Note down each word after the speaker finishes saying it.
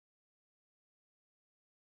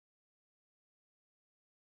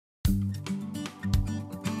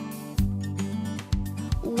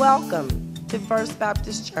Welcome to First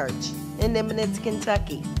Baptist Church in Eminence,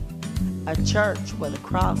 Kentucky, a church where the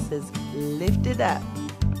cross is lifted up.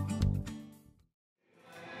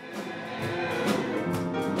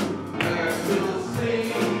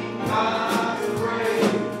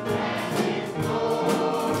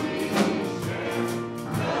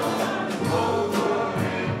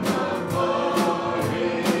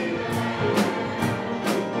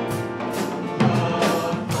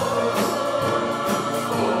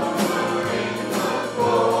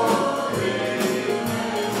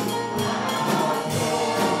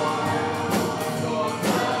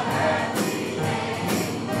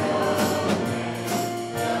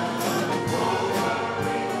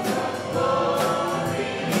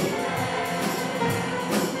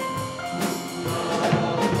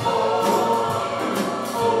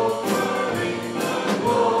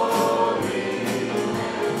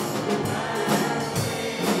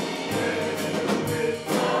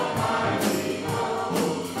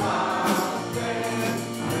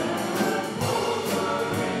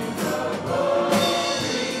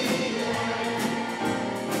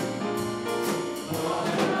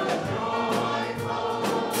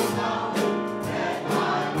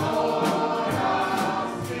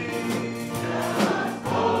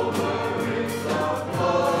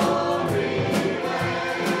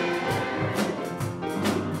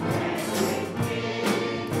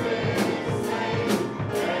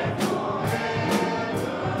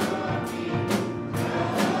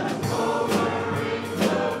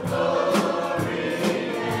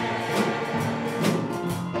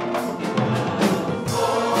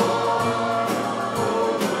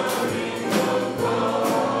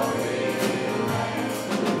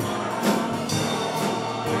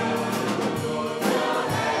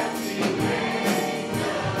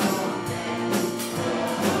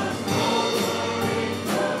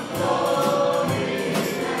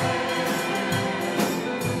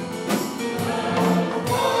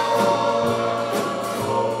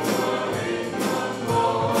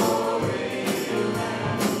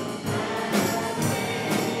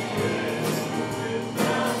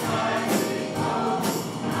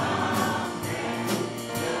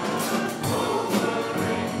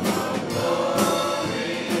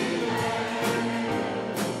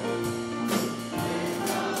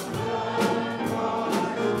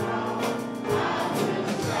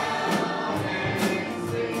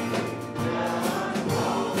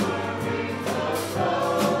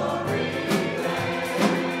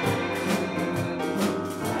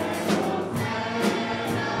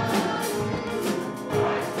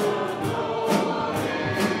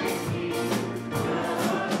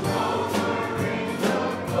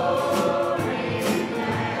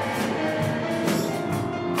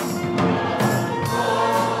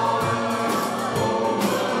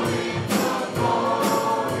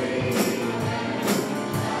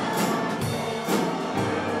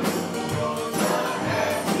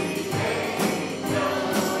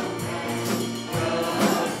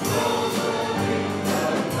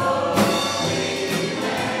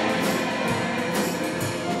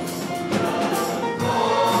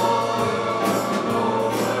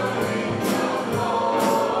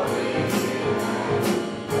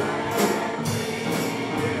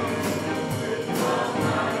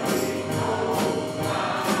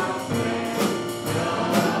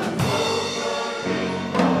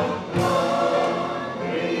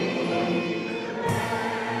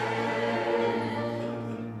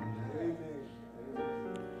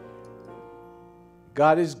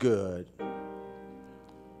 God is good.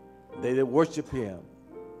 They that worship him,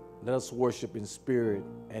 let us worship in spirit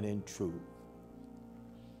and in truth.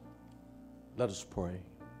 Let us pray.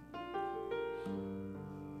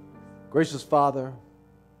 Gracious Father,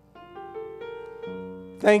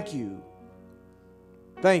 thank you,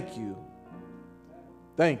 thank you,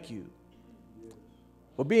 thank you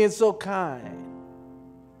for being so kind,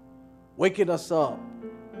 waking us up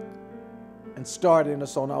and starting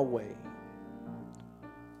us on our way.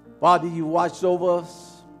 Father, you watched over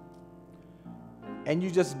us, and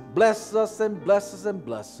you just bless us and bless us and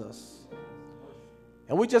bless us.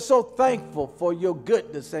 And we're just so thankful for your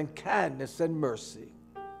goodness and kindness and mercy.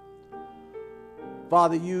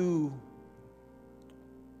 Father, you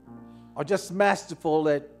are just masterful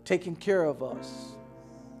at taking care of us.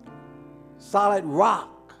 Solid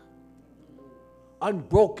rock,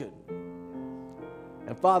 unbroken.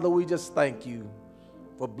 And Father, we just thank you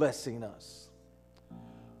for blessing us.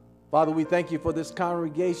 Father, we thank you for this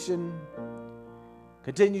congregation.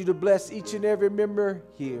 Continue to bless each and every member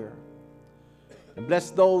here. And bless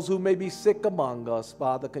those who may be sick among us,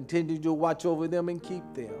 Father. Continue to watch over them and keep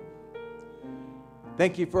them.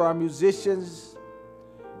 Thank you for our musicians.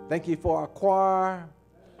 Thank you for our choir.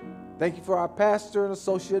 Thank you for our pastor and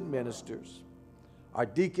associate ministers, our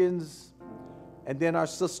deacons, and then our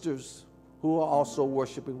sisters who are also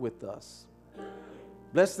worshiping with us.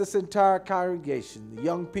 Bless this entire congregation, the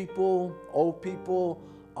young people, old people,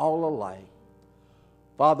 all alike.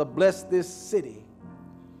 Father, bless this city.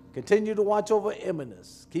 Continue to watch over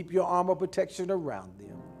Eminence. Keep your armor protection around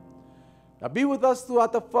them. Now be with us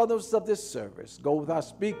throughout the furtherance of this service. Go with our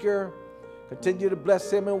speaker. Continue to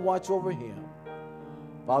bless him and watch over him.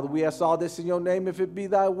 Father, we ask all this in your name. If it be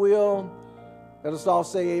thy will, let us all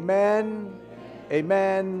say amen,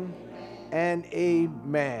 amen, and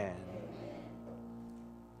amen.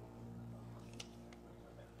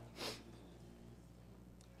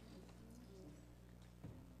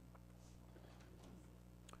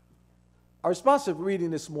 Our responsive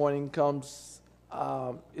reading this morning is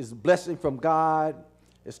a blessing from God.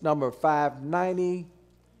 It's number 590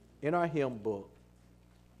 in our hymn book.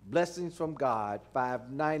 Blessings from God,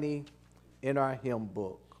 590 in our hymn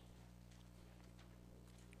book.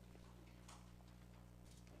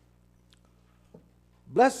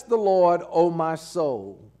 Bless the Lord, O my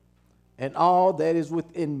soul, and all that is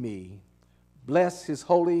within me. Bless his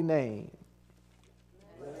holy name.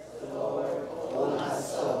 Bless the Lord, O my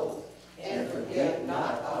soul, and forget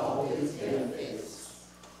not all his benefits.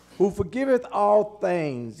 Who forgiveth all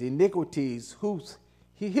things, iniquities,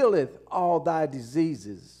 he healeth all thy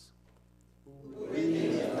diseases. Who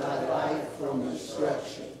redeemeth thy life from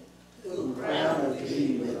destruction, who crowneth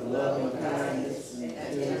thee with loving kindness and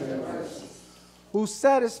tender mercy. Who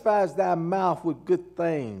satisfies thy mouth with good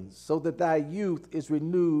things, so that thy youth is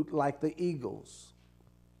renewed like the eagles.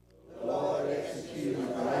 The Lord executed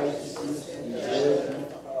righteousness and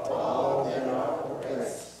judgment for all that are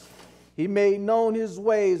oppressed. He made known his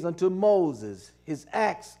ways unto Moses, his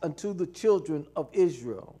acts unto the children of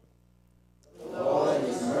Israel. The Lord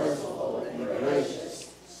is merciful and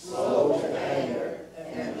gracious, slow to anger,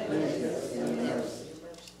 and plenteous in mercy.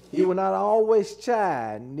 He will not always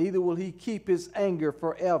chide, neither will he keep his anger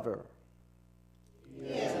forever.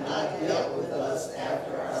 He has not dealt with us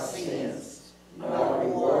after our sins, nor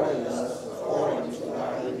rewarded us according to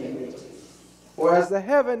our iniquities. For as the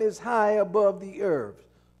heaven is high above the earth,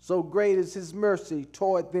 so great is his mercy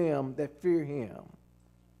toward them that fear him.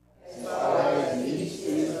 As far as the east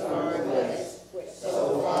is from the west,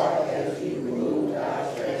 so far has he removed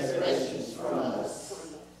our transgressions from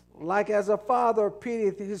us. Like as a father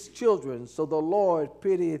pitieth his children, so the Lord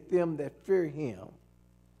pitieth them that fear him.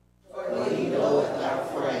 For he knoweth our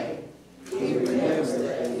frame, he remembers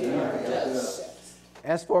that we are dust.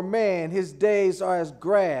 As for man, his days are as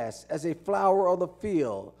grass, as a flower of the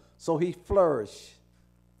field, so he flourish.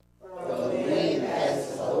 For the wind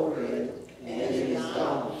passes over it, and it is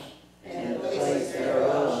gone, and the place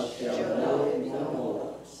thereof shall know it no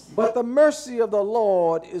more. But the mercy of the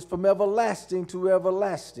Lord is from everlasting to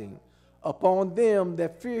everlasting upon them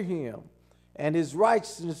that fear him, and his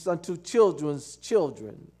righteousness unto children's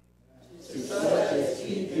children. To such as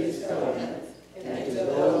keep his covenant, and to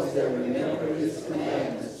those that remember his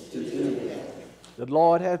commandments to do them. The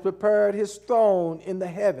Lord hath prepared his throne in the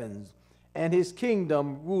heavens, and his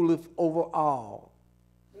kingdom ruleth over all.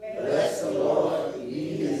 Bless the Lord,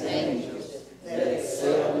 ye his angels, that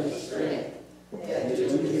excel in strength, that do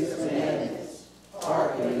his commandments,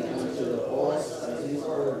 hearkening unto the voice of his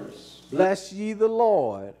words. Bless ye the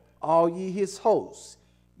Lord, all ye his hosts,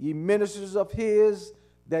 ye ministers of his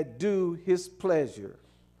that do his pleasure.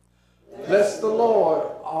 Bless the Lord,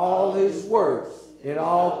 all his works, in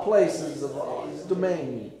all places of his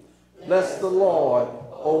domain. Bless the Lord,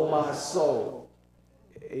 O my soul.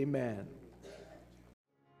 Amen.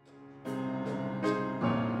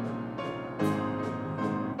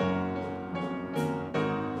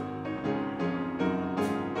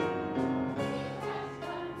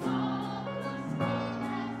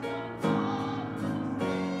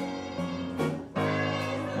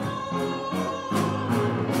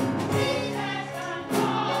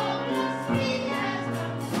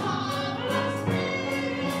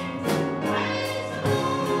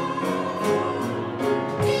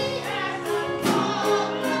 He has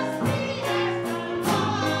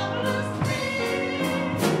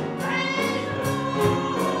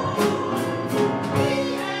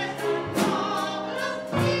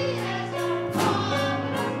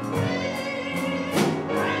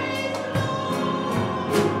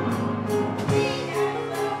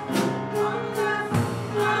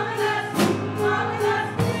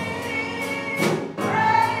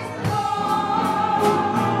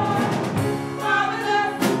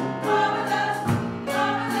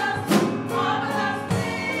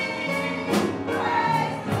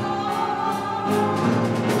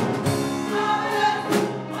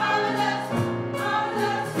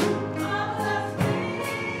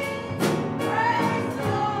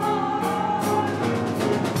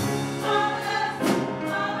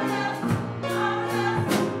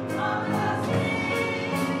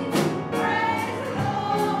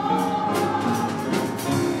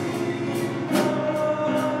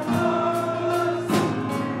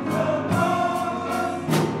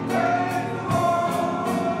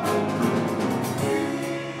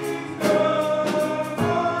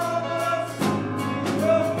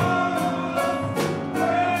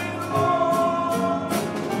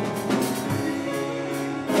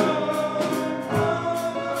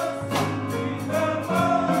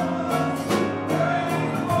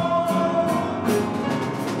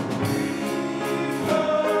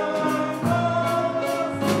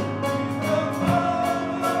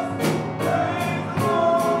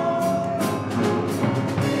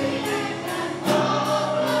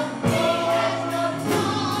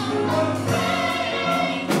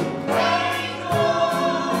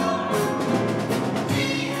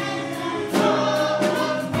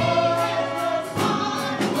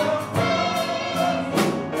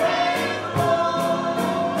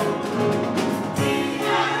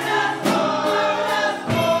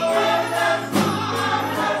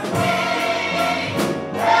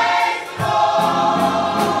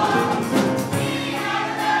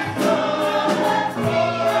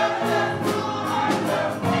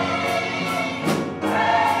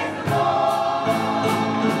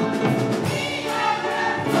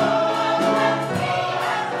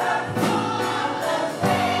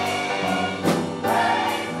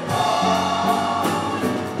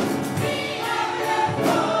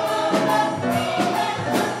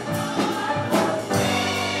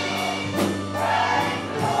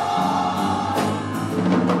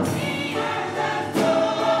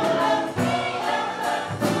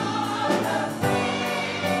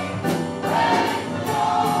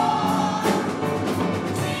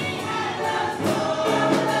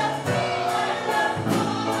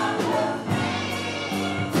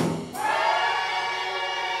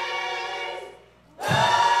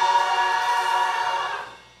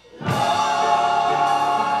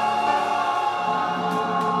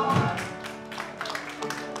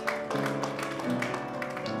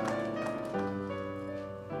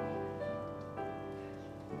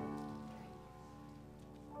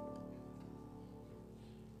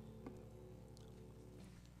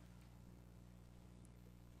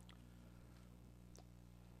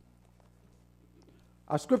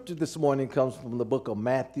Our scripture this morning comes from the book of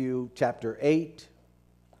Matthew, chapter 8,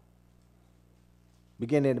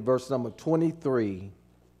 beginning at verse number 23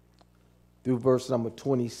 through verse number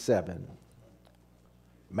 27.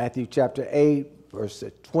 Matthew chapter 8, verse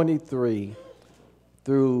 23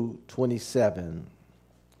 through 27.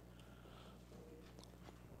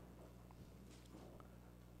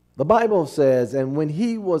 The Bible says, "And when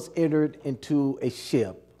he was entered into a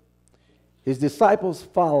ship, his disciples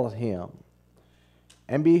followed him.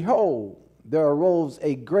 And behold, there arose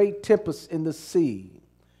a great tempest in the sea,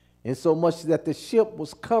 insomuch that the ship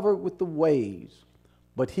was covered with the waves,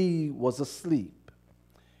 but he was asleep.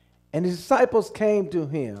 And his disciples came to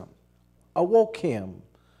him, awoke him,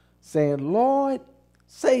 saying, Lord,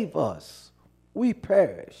 save us, we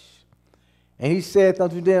perish. And he said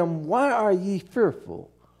unto them, Why are ye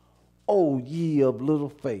fearful, O ye of little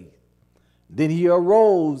faith? Then he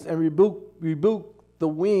arose and rebuked the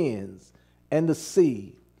winds and the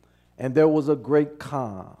sea, and there was a great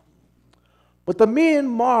calm. But the men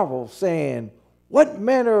marveled, saying, What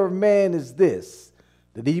manner of man is this,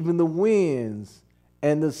 that even the winds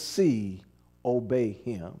and the sea obey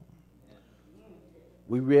him?"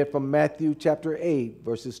 We read from Matthew chapter 8,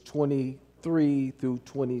 verses 23 through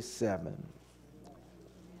 27.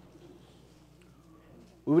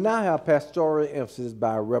 We will now have pastoral emphasis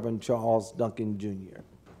by Reverend Charles Duncan, Jr.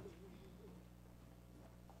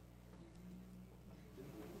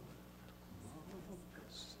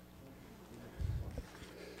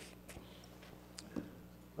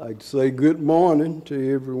 I'd like to say good morning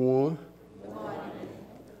to everyone. Good morning.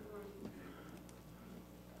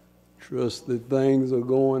 Trust that things are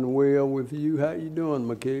going well with you. How you doing,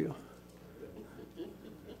 Mikhail?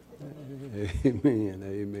 Amen,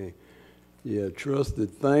 amen. Yeah, trust that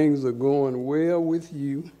things are going well with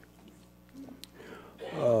you.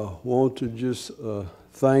 Want to just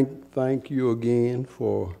thank you again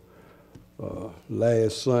for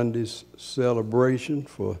last Sunday's celebration.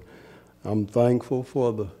 I'm thankful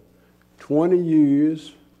for the 20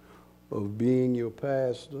 years of being your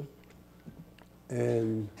pastor,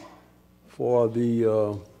 and for the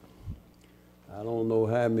I don't know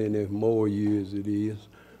how many more years it is,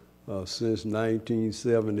 since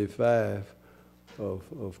 1975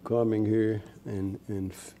 of coming here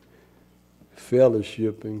and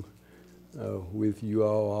fellowshipping with you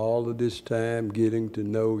all of this time, getting to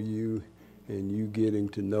know you and you getting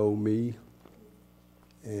to know me.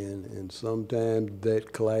 And sometimes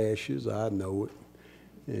that clashes, I know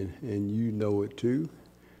it, and you know it too.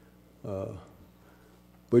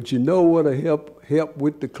 But you know what'll help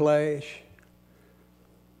with the clash?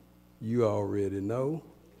 You already know.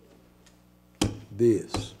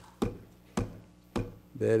 This.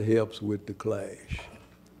 That helps with the clash.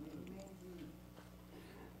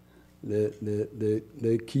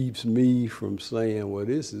 That keeps me from saying, well,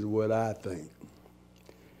 this is what I think.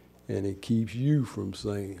 And it keeps you from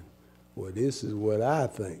saying, well, this is what I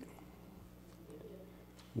think.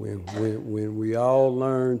 When we all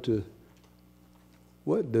learn to,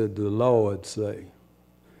 what did the Lord say?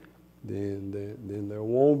 Then there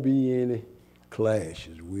won't be any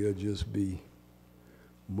clashes. We'll just be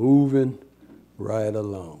moving right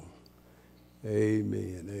along.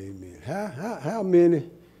 Amen, amen. How many,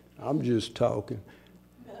 I'm just talking,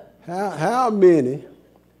 how many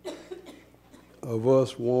of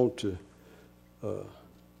us want to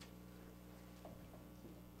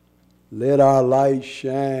let our light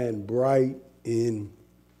shine bright in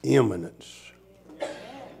Eminence?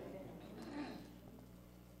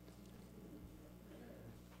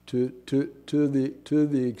 To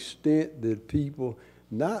the extent that people,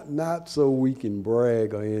 not so we can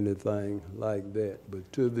brag or anything like that,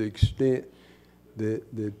 but to the extent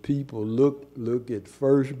that people look at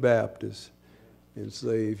First Baptist and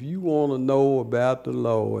say, if you want to know about the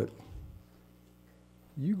Lord,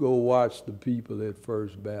 you go watch the people at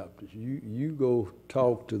First Baptist. You go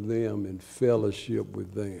talk to them and fellowship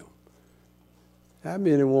with them. How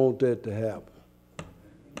many want that to happen?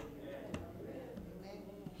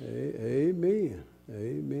 Amen.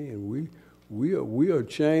 Amen. We are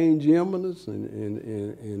change Eminence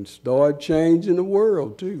and start changing the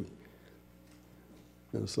world too.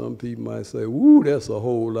 And some people might say, "Woo, that's a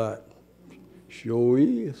whole lot." Sure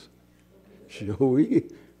is. Sure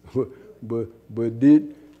is. But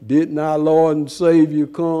didn't our Lord and Savior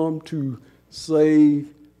come to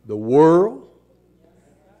save the world?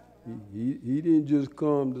 He didn't just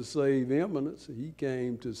come to save Eminence. He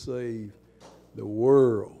came to save the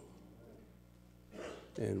world.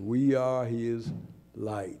 And we are his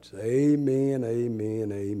lights. Amen,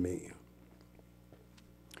 amen, amen.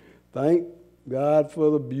 Thank God for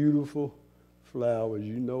the beautiful flowers.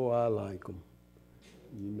 You know I like them.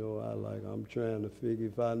 I'm trying to figure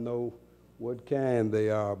if I know what kind they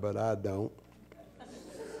are, but I don't.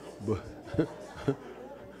 But,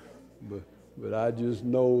 but I just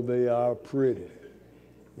know they are pretty.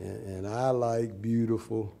 And I like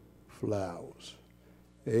beautiful flowers.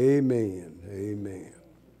 Amen. Amen.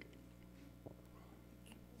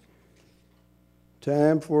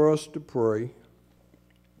 Time for us to pray.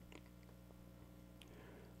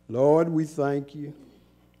 Lord, we thank you.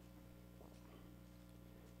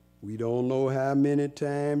 We don't know how many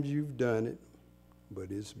times you've done it,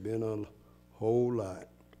 but it's been a whole lot.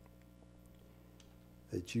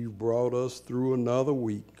 That you brought us through another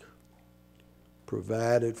week,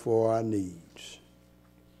 provided for our needs.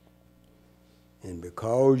 And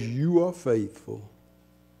because you are faithful,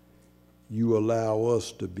 you allow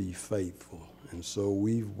us to be faithful. And so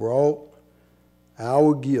we've brought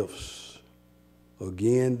our gifts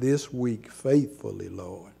again this week faithfully,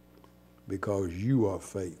 Lord, because you are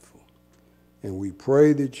faithful. And we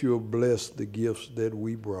pray that you'll bless the gifts that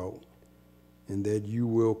we brought and that you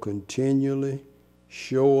will continually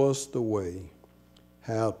show us the way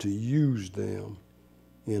how to use them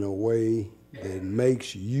in a way that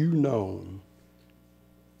makes you known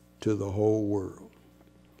to the whole world.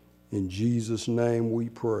 In Jesus' name we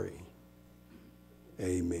pray.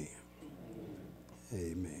 Amen.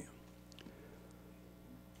 Amen.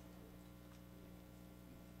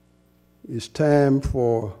 It's time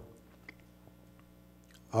for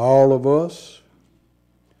all of us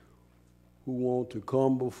who want to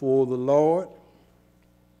come before the Lord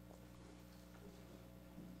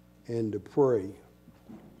and to pray.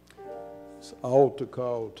 It's altar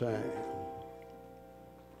call time.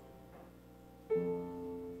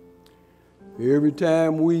 Every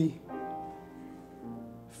time we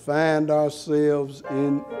find ourselves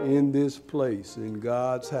in this place, in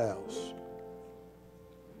God's house,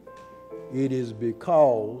 it is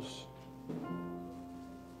because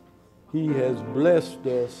He has blessed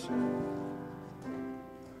us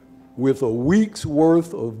with a week's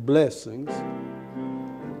worth of blessings,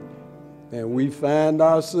 and we find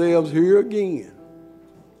ourselves here again.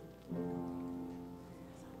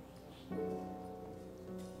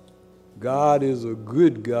 God is a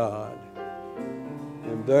good God,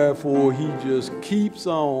 and therefore He just keeps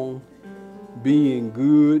on being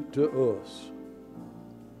good to us.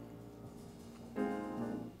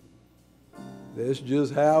 That's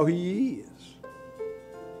just how He is.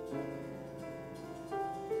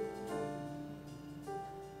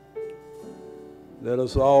 Let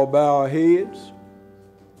us all bow our heads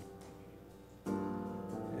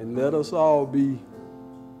and let us all be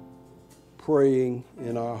praying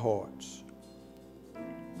in our hearts.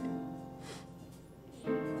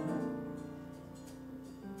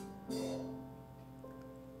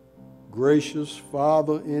 Gracious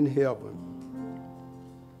Father in heaven,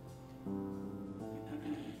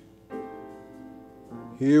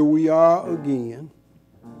 here we are again,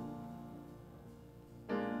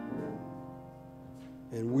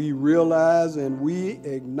 and we realize and we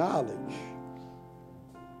acknowledge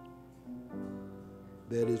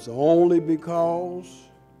that it's only because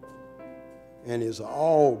and it's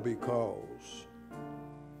all because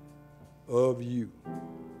of you.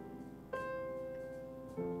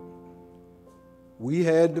 We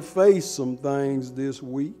had to face some things this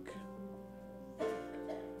week,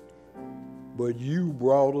 but you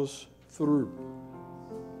brought us through.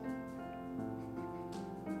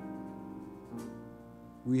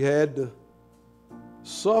 We had to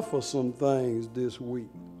suffer some things this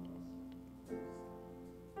week,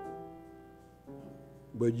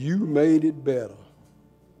 but you made it better.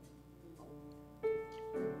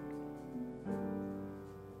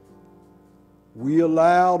 We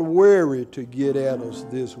allowed worry to get at us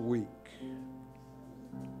this week,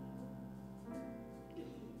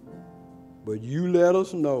 but you let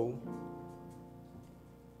us know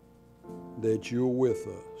that you're with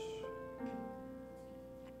us.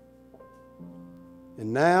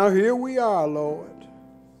 And now here we are, Lord,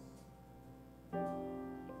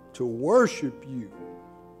 to worship you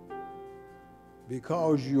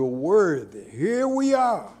because you're worthy. Here we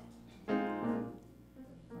are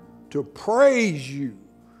to praise you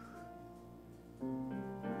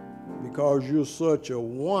because you're such a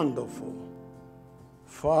wonderful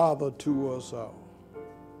Father to us all.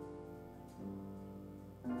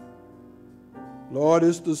 Lord,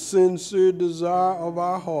 it's the sincere desire of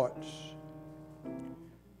our hearts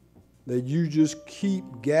that you just keep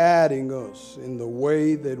guiding us in the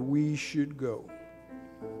way that we should go.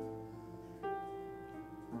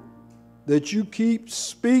 That you keep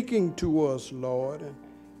speaking to us, Lord, and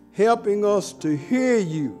helping us to hear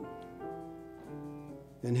you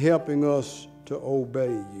and helping us to to obey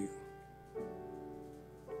you.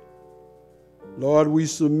 Lord, we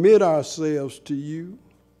submit ourselves to you.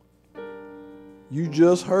 You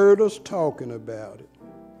just heard us talking about it.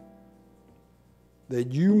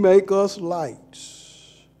 That you make us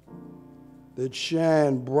lights that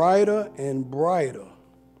shine brighter and brighter.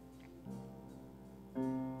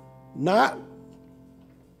 Not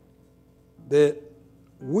that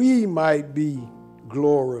we might be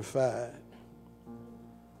glorified,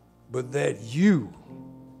 but that you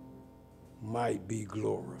might be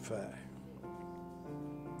glorified.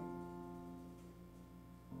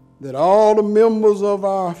 That all the members of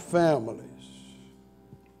our families,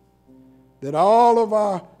 that all of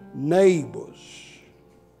our neighbors,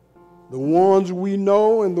 the ones we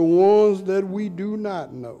know and the ones that we do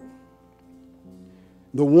not know,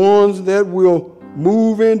 the ones that will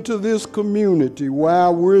move into this community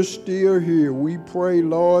while we're still here, we pray,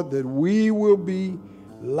 Lord, that we will be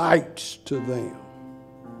lights to them,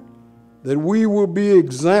 that we will be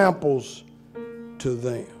examples to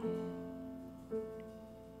them,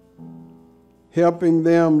 helping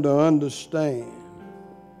them to understand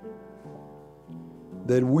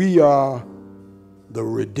that we are the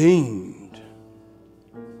redeemed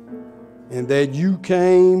and that you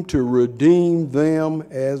came to redeem them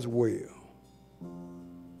as well.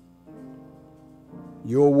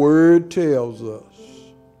 Your word tells us,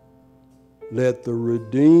 let the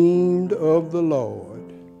redeemed of the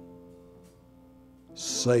Lord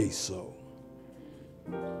say so.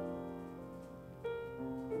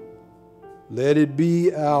 Let it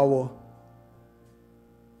be our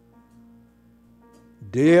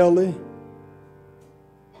daily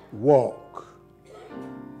walk,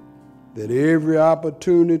 that every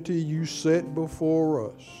opportunity you set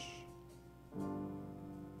before us,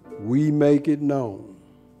 we make it known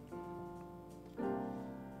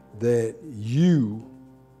that you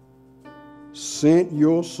sent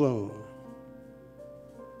your Son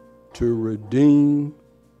to redeem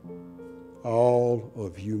all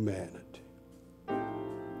of humanity,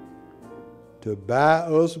 to buy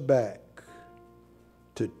us back,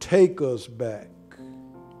 to take us back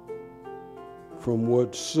from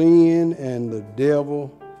what sin and the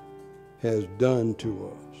devil has done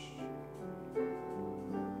to us.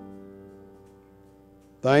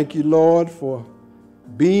 Thank you, Lord, for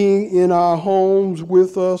being in our homes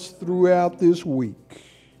with us throughout this week.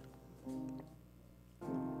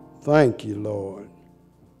 Thank you, Lord,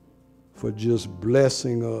 for just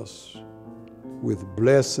blessing us with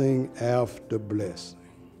blessing after blessing.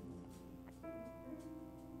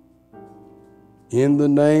 In the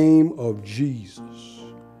name of Jesus,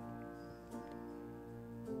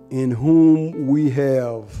 in whom we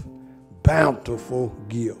have bountiful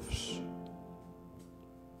gifts.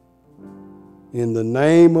 In the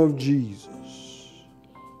name of Jesus,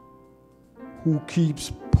 who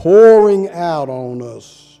keeps pouring out on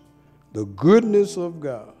us the goodness of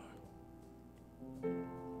God.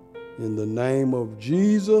 In the name of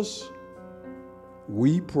Jesus,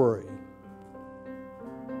 we pray.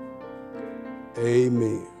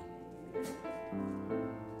 Amen.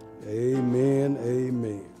 Amen.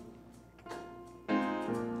 Amen.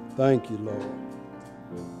 Thank you, Lord.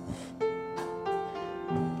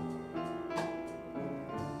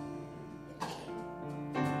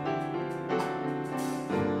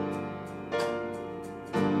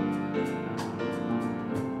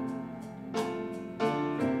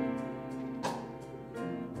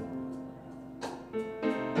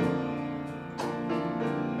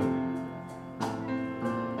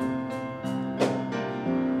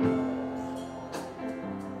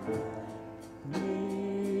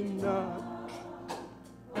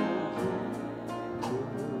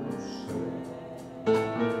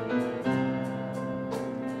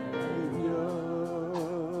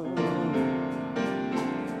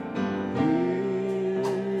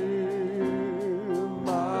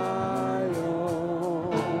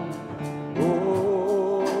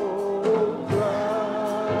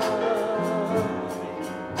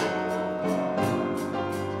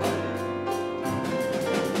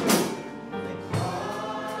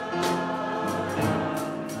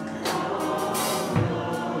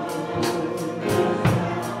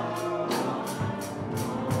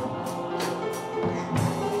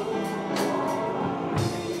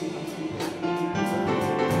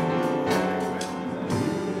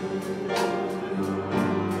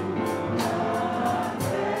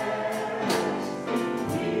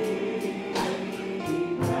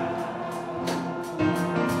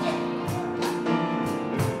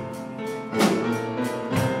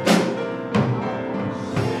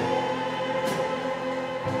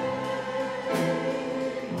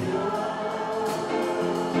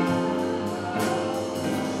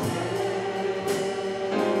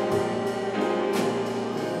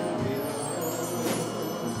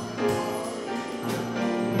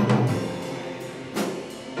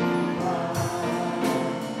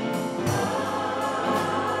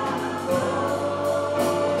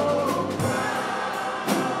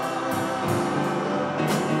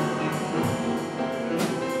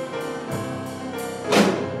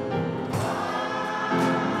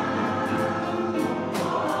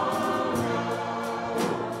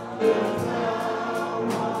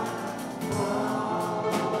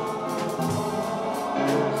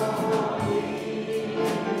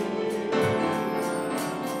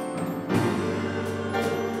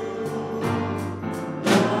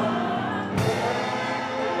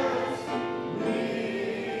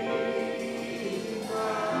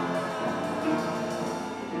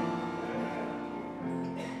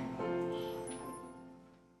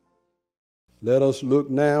 Let us look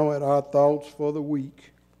now at our thoughts for the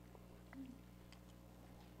week.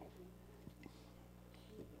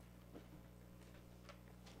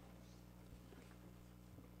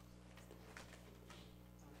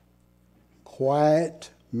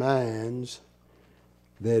 Quiet minds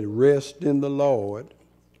that rest in the Lord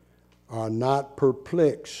are not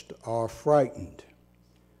perplexed or frightened,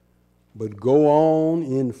 but go on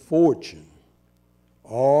in fortune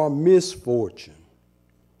or misfortune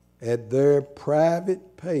at their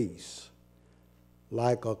private pace,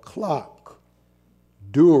 like a clock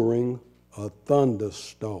during a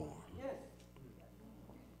thunderstorm.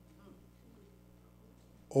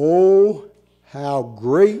 Oh, how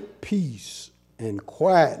great peace and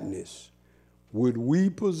quietness would we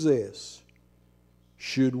possess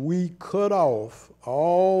should we cut off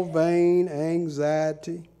all vain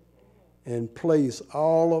anxiety and place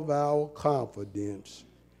all of our confidence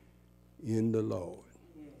in the Lord.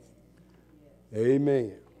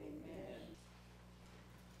 Amen.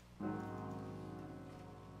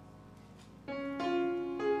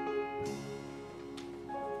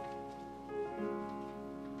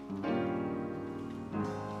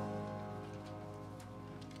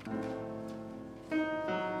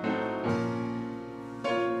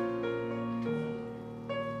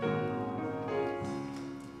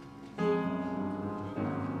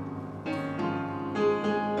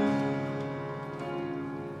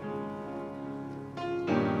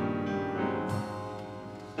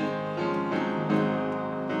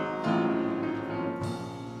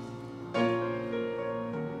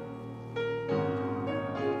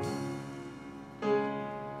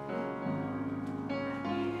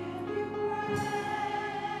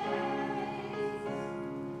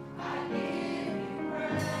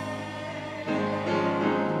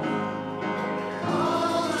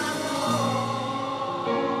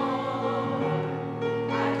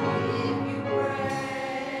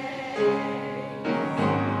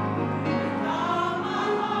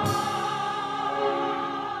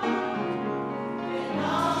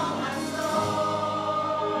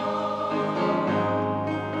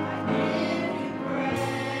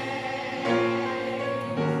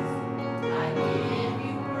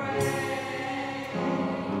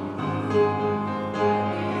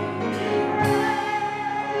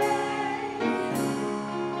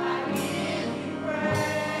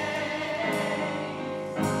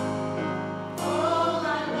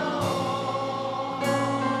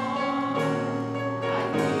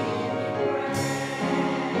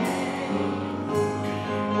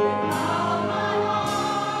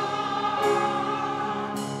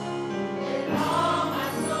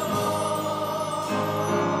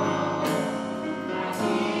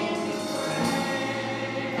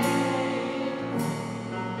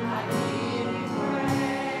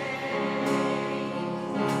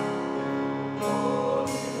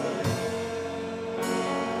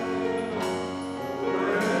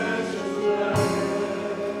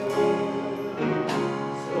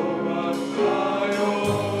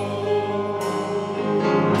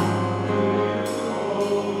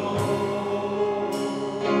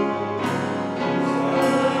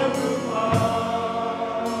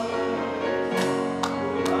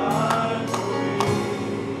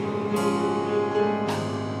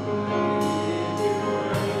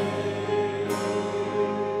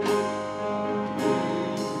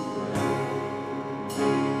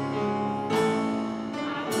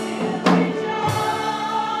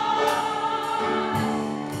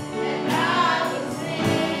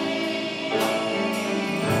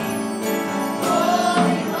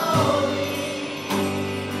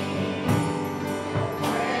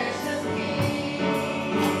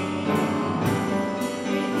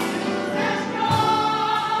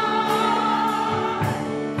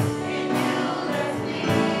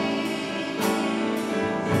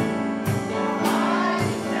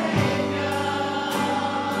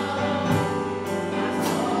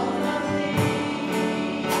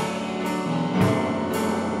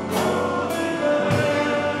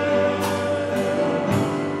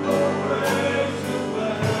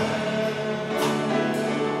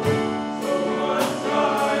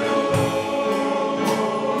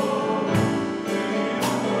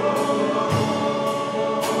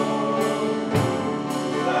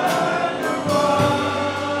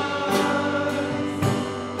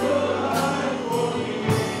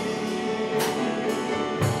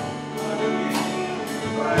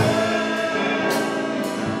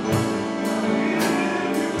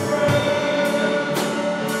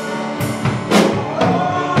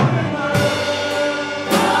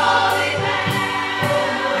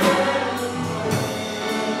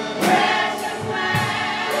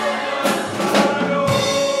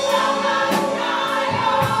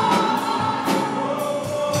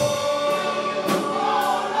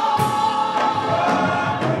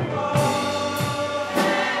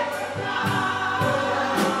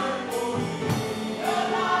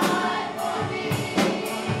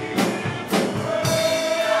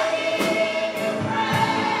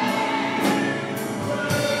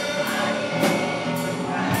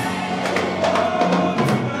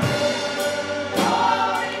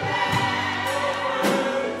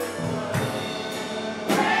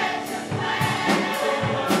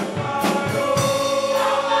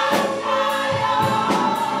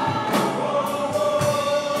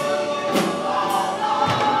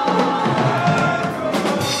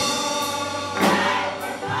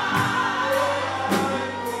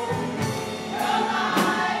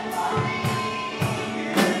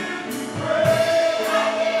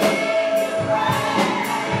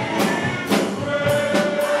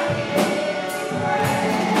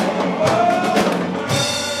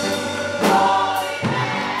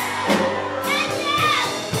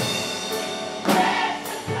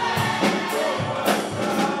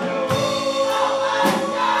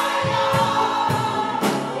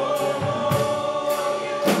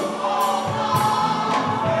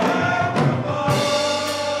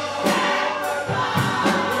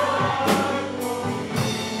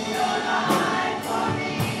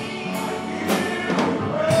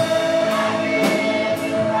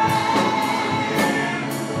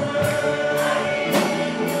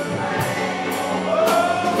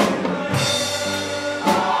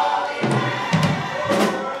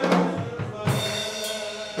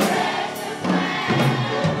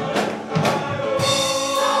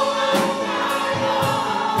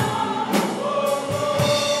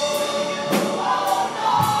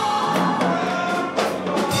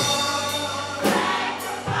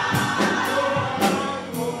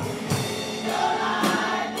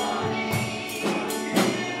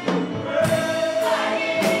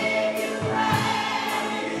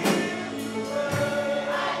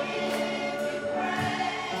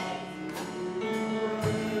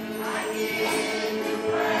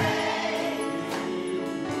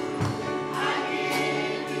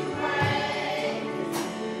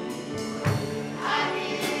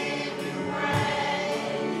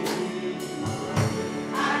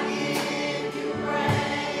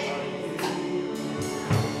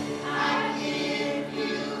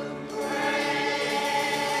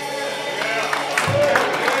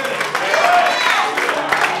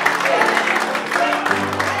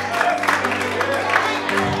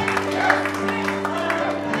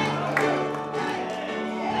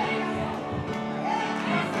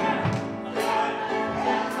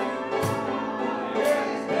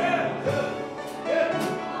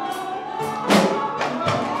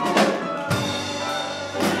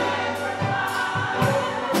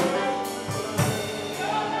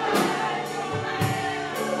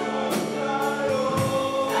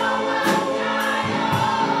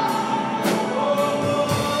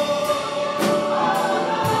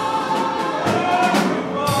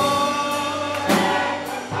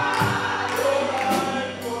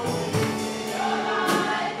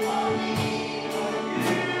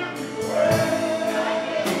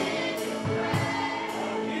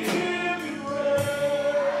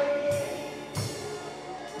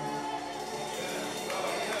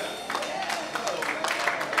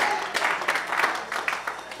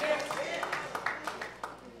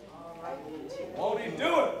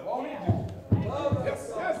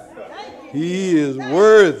 He is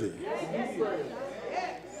worthy.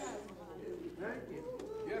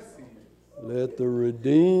 Let the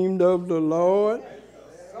redeemed of the Lord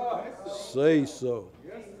say so.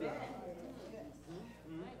 Thank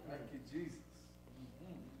you, Jesus.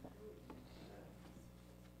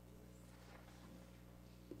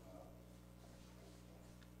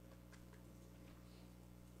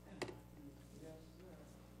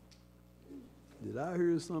 Did I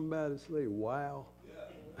hear somebody say, wow?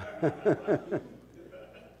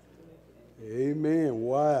 Amen,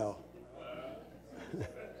 wow.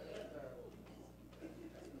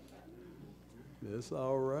 That's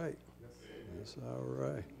all right. That's all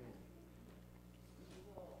right.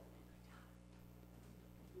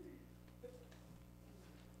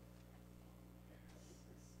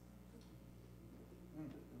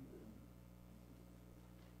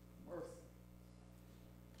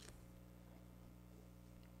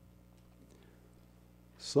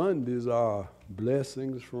 Sundays are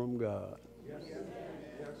blessings from God.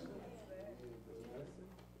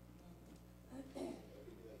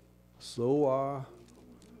 So are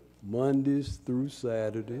Mondays through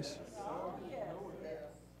Saturdays.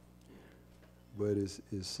 But it's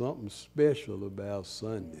something special about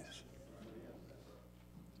Sundays.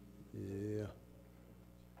 Yeah.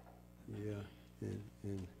 Yeah.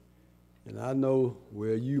 And I know,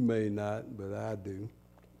 well, you may not, but I do.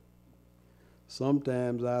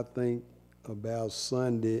 Sometimes I think about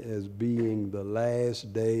Sunday as being the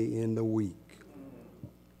last day in the week.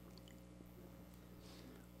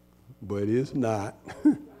 But it's not.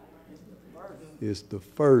 It's the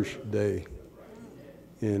first day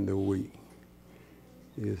in the week.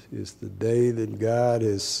 It's the day that God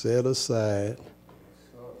has set aside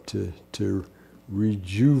to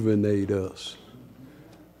rejuvenate us.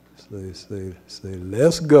 Say,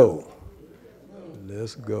 let's go.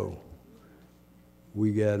 Let's go.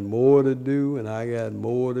 We got more to do, and I got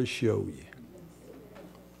more to show you.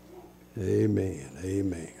 Amen.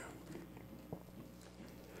 Amen.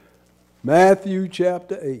 Matthew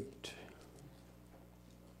chapter 8.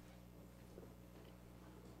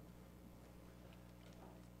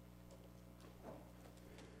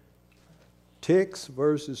 Text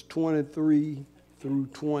verses 23 through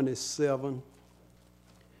 27.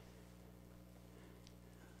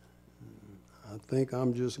 I think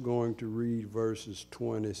I'm just going to read verses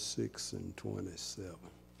 26 and 27.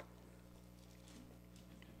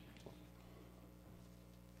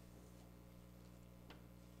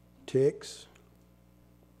 Text,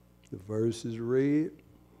 the verse is read,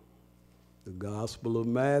 the Gospel of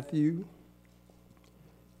Matthew,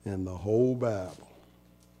 and the whole Bible.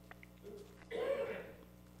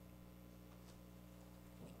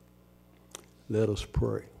 Let us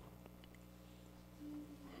pray.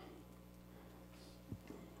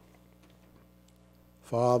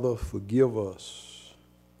 Father, forgive us,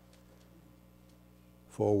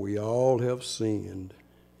 for we all have sinned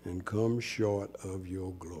and come short of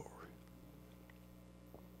your glory.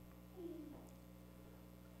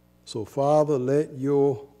 So, Father, let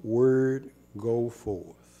your word go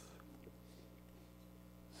forth.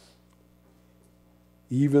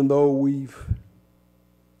 Even though we've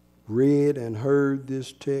read and heard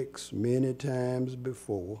this text many times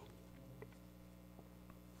before,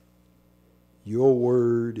 your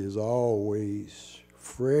word is always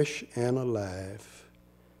fresh and alive,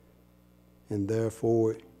 and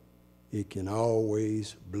therefore it can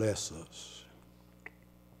always bless us.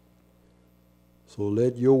 So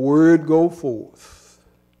let your word go forth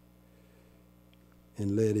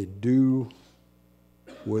and let it do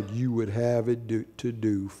what you would have it to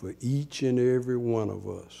do for each and every one of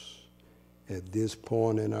us at this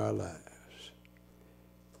point in our lives.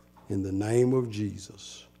 In the name of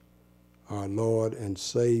Jesus, our Lord and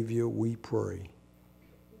Savior, we pray.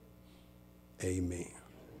 Amen.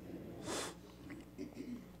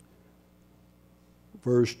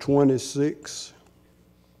 Verse 26,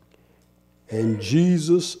 and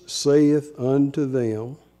Jesus saith unto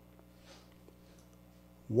them,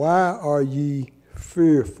 why are ye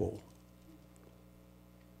fearful,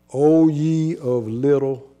 O ye of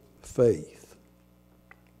little faith?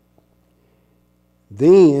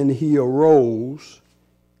 Then he arose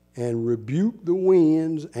and rebuked the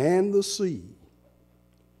winds and the sea,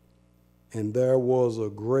 and there was a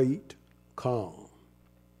great calm.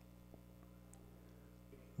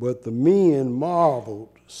 But the men marveled,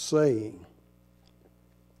 saying,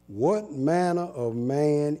 what manner of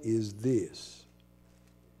man is this,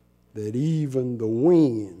 that even the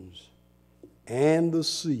winds and the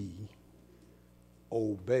sea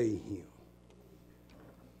obey him?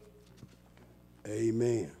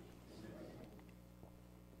 Amen.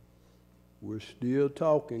 We're still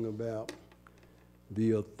talking about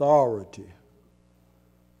the authority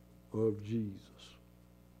of Jesus.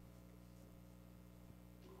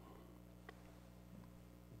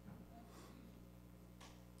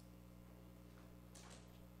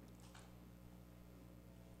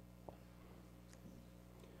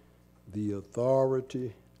 The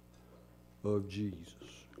authority of Jesus.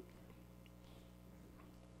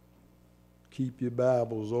 Keep your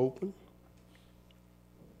Bibles open.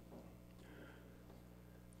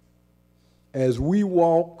 As we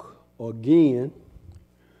walk again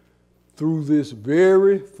through this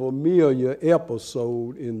very familiar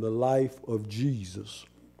episode in the life of Jesus,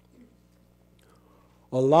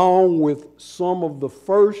 along with some of the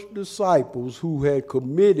first disciples who had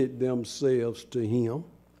committed themselves to him,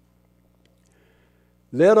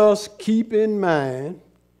 let us keep in mind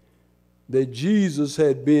that Jesus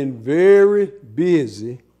had been very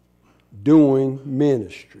busy doing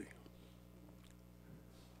ministry,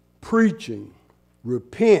 preaching,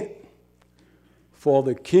 repent, for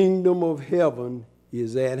the kingdom of heaven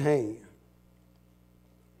is at hand,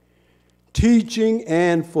 teaching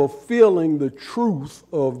and fulfilling the truth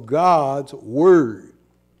of God's word,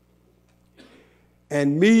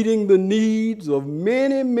 and meeting the needs of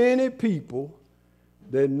many, many people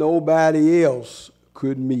that nobody else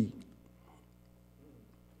could meet.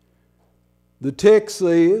 The text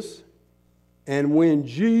says, and when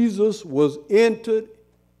Jesus was entered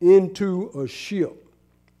into a ship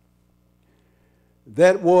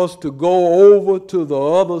that was to go over to the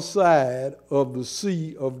other side of the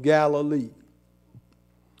Sea of Galilee,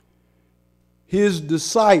 his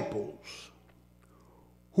disciples,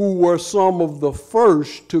 who were some of the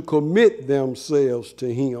first to commit themselves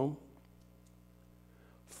to him,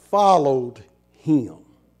 followed him.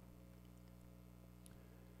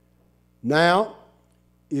 Now,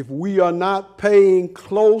 if we are not paying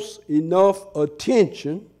close enough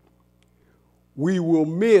attention, we will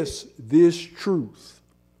miss this truth,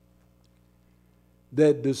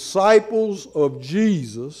 that disciples of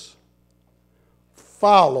Jesus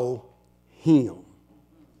follow him.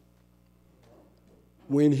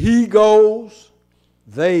 When he goes,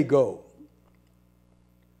 they go.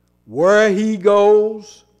 Where he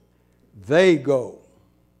goes, they go.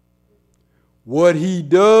 What he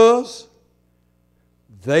does,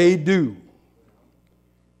 they do.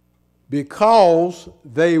 Because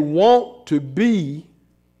they want to be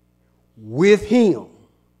with him.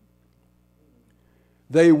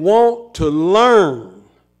 They want to learn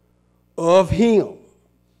of him.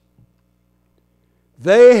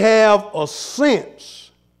 They have a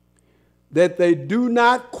sense that they do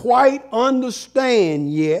not quite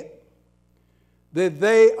understand yet, that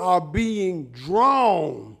they are being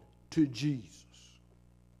drawn to Jesus.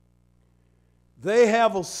 They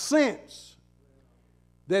have a sense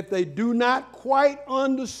that they do not quite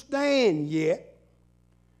understand yet,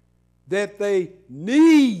 that they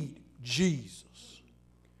need Jesus.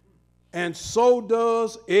 And so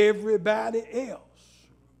does everybody else.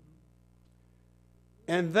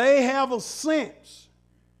 And they have a sense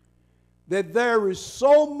that there is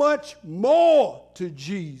so much more to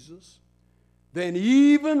Jesus than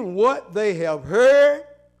even what they have heard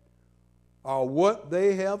or what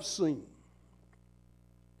they have seen.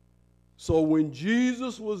 So when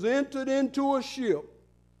Jesus was entered into a ship,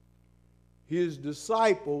 his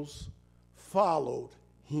disciples followed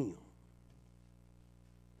him.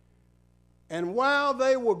 And while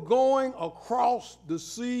they were going across the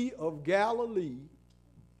Sea of Galilee,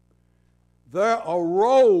 there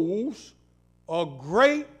arose a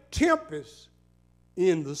great tempest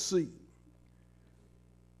in the sea,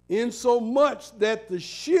 insomuch that the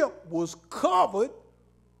ship was covered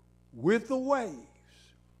with the waves.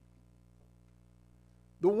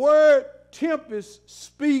 The word tempest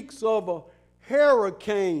speaks of a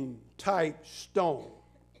hurricane-type storm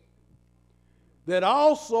that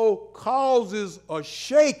also causes a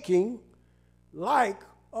shaking like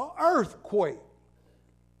an earthquake.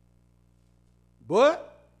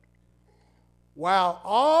 But while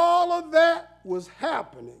all of that was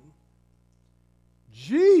happening,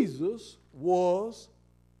 Jesus was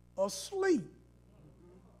asleep.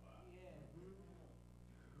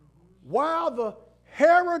 While the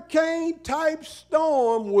hurricane-type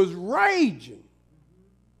storm was raging,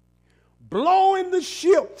 blowing the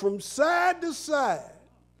ship from side to side,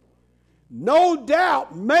 no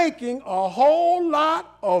doubt making a whole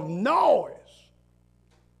lot of noise,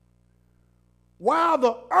 while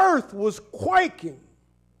the earth was quaking,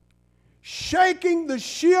 shaking the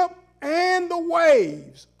ship and the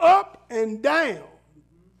waves up and down,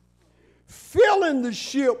 filling the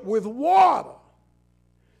ship with water,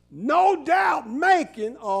 no doubt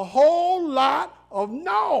making a whole lot of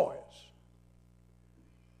noise.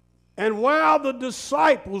 And while the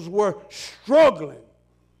disciples were struggling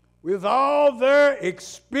with all their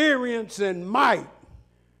experience and might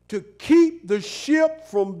to keep the ship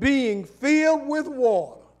from being filled with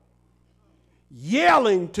water,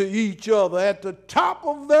 yelling to each other at the top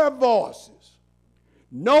of their voices,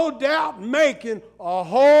 no doubt making a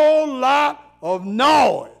whole lot of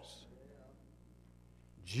noise,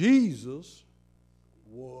 Jesus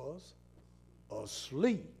was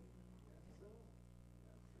asleep.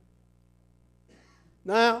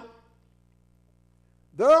 Now,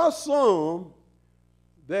 there are some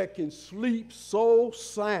that can sleep so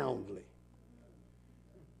soundly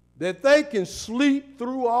that they can sleep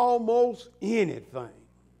through almost anything.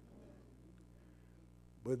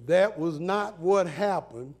 But that was not what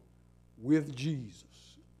happened with Jesus.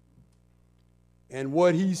 And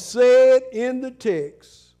what he said in the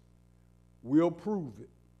text will prove it.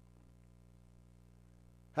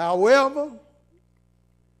 However,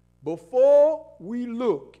 before we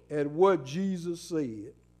look at what Jesus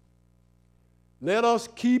said, let us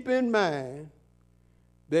keep in mind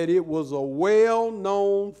that it was a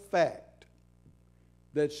well-known fact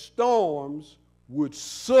that storms would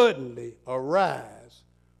suddenly arise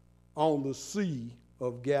on the Sea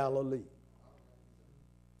of Galilee.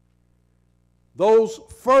 Those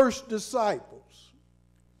first disciples,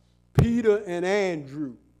 Peter and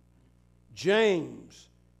Andrew, James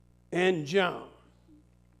and John,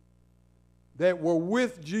 that were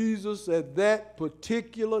with Jesus at that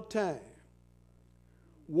particular time,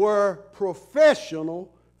 were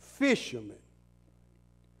professional fishermen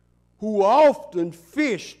who often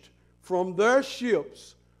fished from their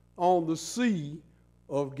ships on the Sea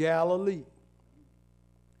of Galilee.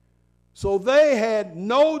 So they had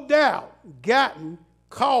no doubt gotten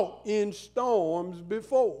caught in storms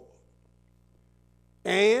before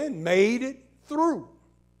and made it through.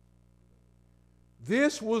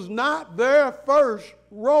 This was not their first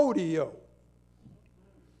rodeo.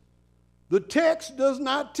 The text does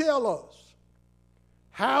not tell us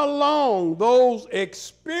how long those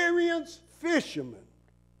experienced fishermen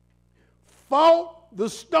fought the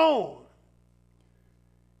storm,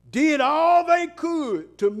 did all they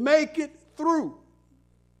could to make it through.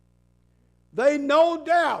 They no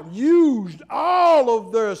doubt used all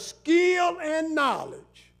of their skill and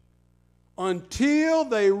knowledge until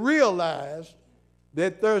they realized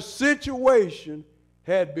that their situation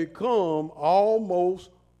had become almost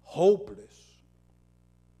hopeless.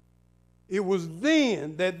 It was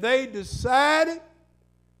then that they decided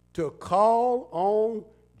to call on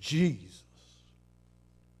Jesus,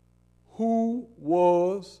 who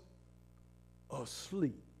was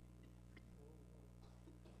asleep.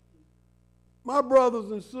 My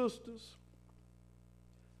brothers and sisters,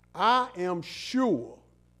 I am sure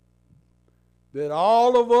that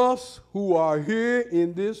all of us who are here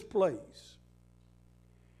in this place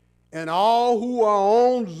and all who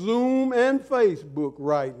are on Zoom and Facebook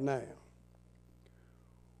right now,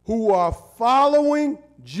 who are following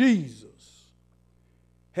Jesus,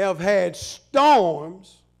 have had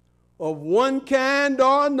storms of one kind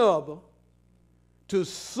or another to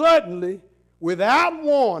suddenly, without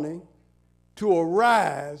warning, to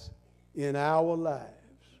arise in our lives.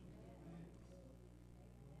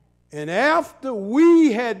 And after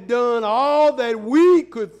we had done all that we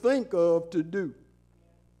could think of to do,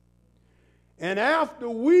 and after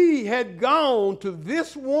we had gone to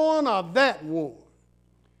this one or that one,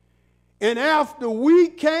 and after we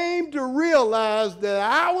came to realize that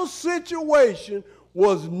our situation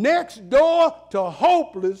was next door to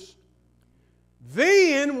hopeless,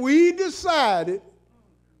 then we decided,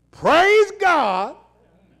 praise God,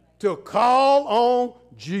 to call on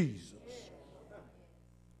Jesus.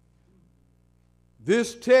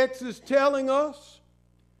 This text is telling us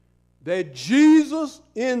that Jesus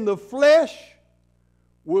in the flesh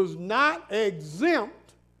was not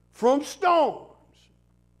exempt from storms.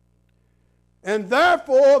 And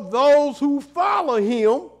therefore, those who follow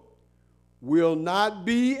him will not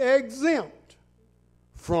be exempt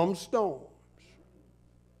from storms.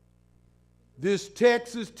 This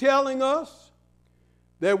text is telling us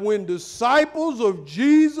that when disciples of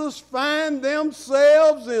Jesus find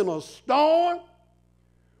themselves in a storm,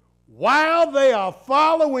 while they are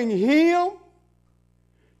following him,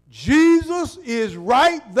 Jesus is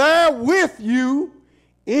right there with you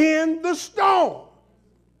in the storm.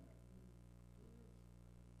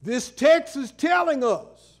 This text is telling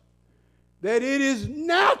us that it is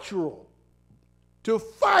natural to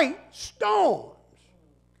fight storms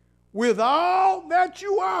with all that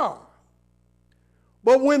you are.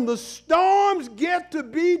 But when the storms get to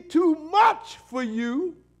be too much for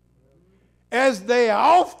you, as they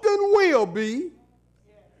often will be,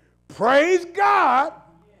 Praise God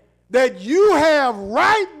that you have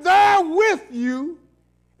right there with you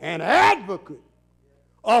an advocate,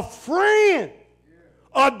 a friend,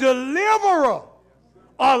 a deliverer,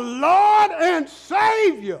 a Lord and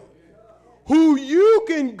Savior who you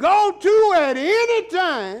can go to at any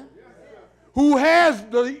time, who has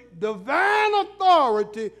the divine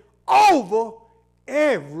authority over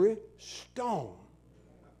every storm.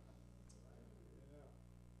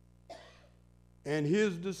 And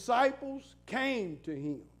his disciples came to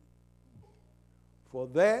him. For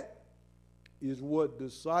that is what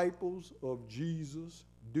disciples of Jesus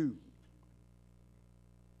do.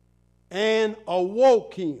 And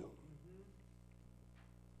awoke him.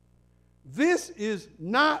 This is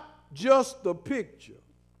not just the picture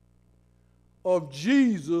of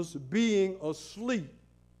Jesus being asleep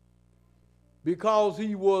because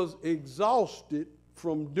he was exhausted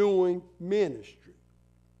from doing ministry.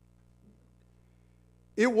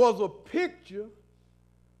 It was a picture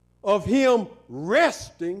of him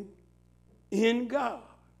resting in God.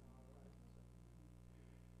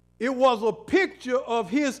 It was a picture of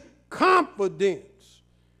his confidence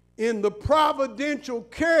in the providential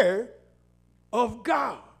care of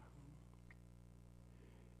God.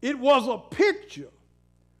 It was a picture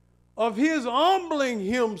of his humbling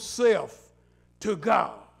himself to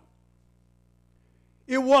God.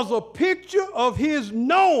 It was a picture of his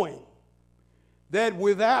knowing that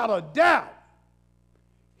without a doubt,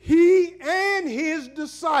 he and his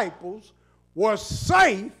disciples were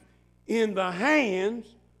safe in the hands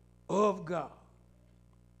of God.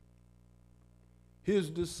 His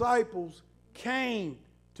disciples came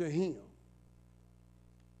to him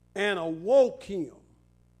and awoke him,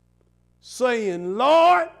 saying,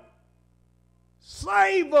 Lord,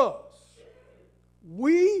 save us.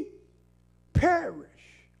 We perish.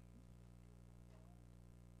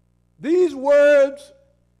 These words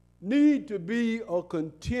need to be a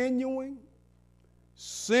continuing,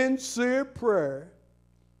 sincere prayer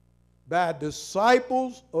by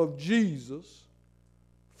disciples of Jesus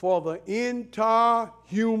for the entire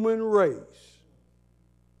human race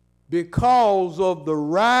because of the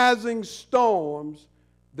rising storms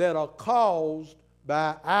that are caused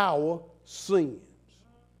by our sins.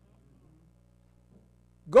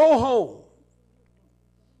 Go home.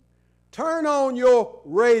 Turn on your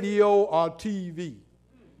radio or TV,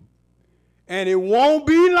 and it won't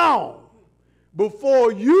be long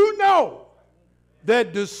before you know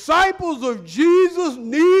that disciples of Jesus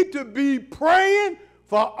need to be praying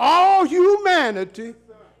for all humanity.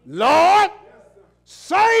 Lord,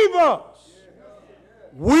 save us.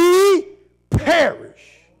 We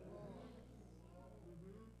perish.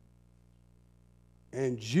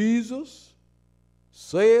 And Jesus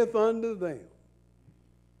saith unto them,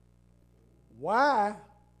 why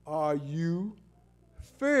are you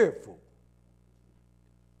fearful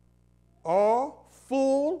or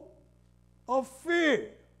full of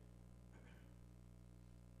fear,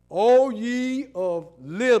 O ye of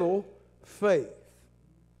little faith?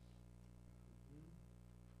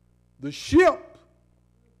 The ship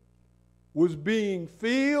was being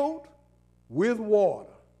filled with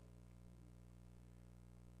water,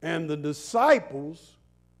 and the disciples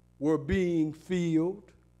were being filled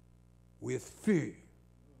with fear.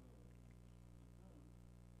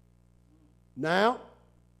 Now,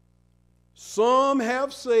 some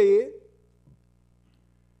have said,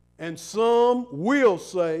 and some will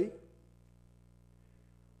say,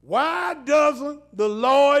 why doesn't the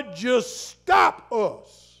Lord just stop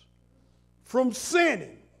us from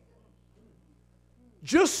sinning?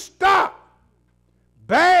 Just stop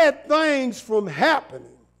bad things from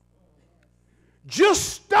happening. Just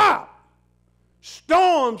stop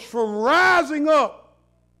storms from rising up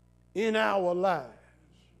in our lives.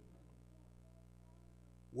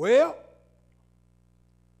 Well,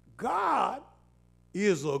 God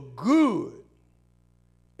is a good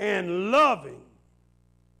and loving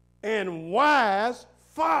and wise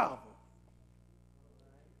Father.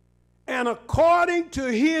 And according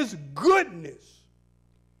to his goodness,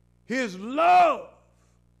 his love,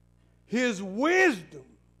 his wisdom,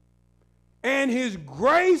 and his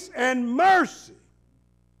grace and mercy,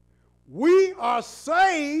 we are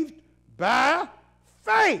saved by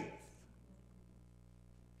faith.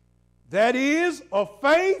 That is, a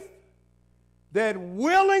faith that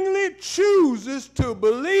willingly chooses to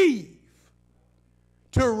believe,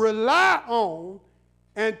 to rely on,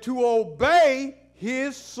 and to obey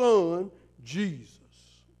his Son, Jesus.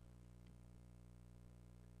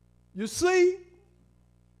 You see,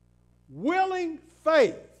 willing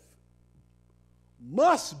faith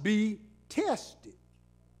must be tested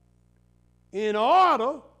in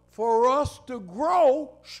order for us to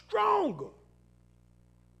grow stronger.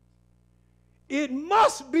 It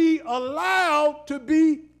must be allowed to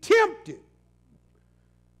be tempted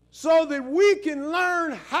so that we can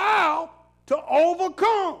learn how to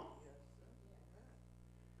overcome.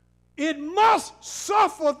 It must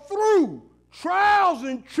suffer through trials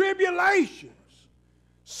and tribulations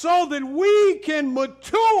so that we can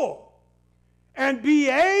mature and be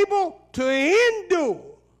able to endure,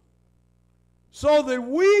 so that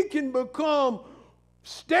we can become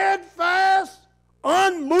steadfast,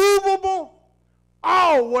 unmovable,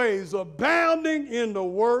 always abounding in the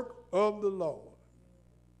work of the Lord.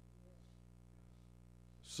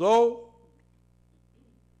 So,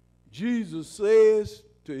 Jesus says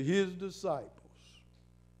to his disciples,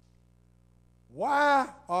 why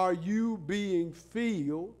are you being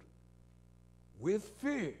filled with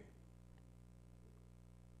fear?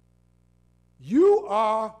 You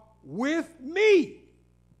are with me,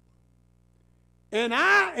 and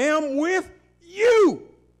I am with you.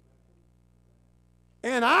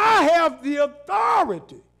 And I have the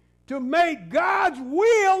authority to make God's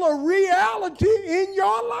will a reality in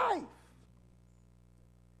your life.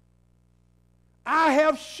 I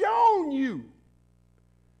have shown you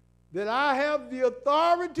that I have the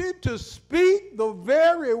authority to speak the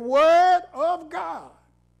very word of God.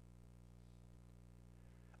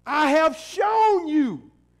 I have shown you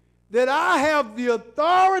that I have the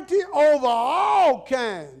authority over all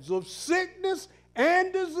kinds of sickness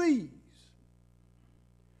and disease.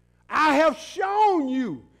 I have shown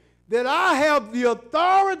you that I have the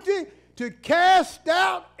authority to cast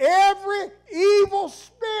out every evil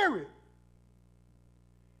spirit.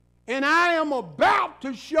 And I am about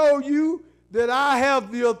to show you that I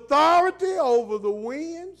have the authority over the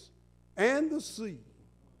winds and the sea.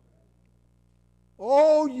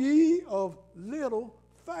 O ye of little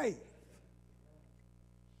faith.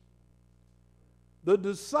 The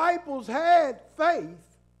disciples had faith,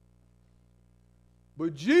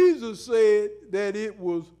 but Jesus said that it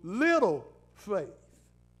was little faith,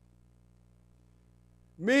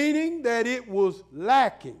 meaning that it was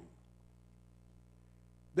lacking,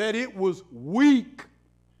 that it was weak,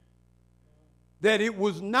 that it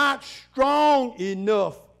was not strong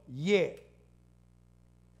enough yet.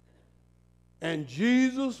 And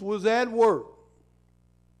Jesus was at work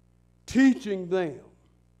teaching them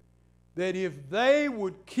that if they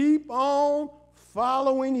would keep on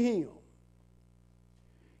following him,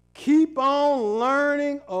 keep on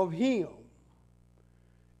learning of him,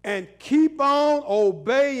 and keep on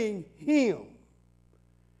obeying him,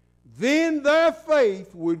 then their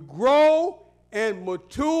faith would grow and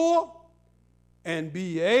mature and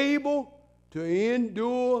be able to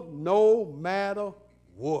endure no matter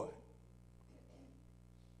what.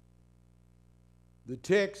 The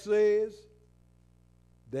text says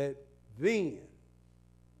that then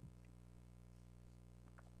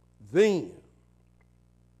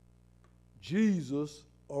Jesus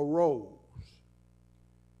arose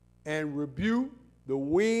and rebuked the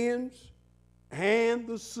winds and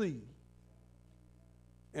the sea,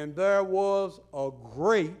 and there was a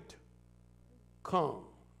great calm.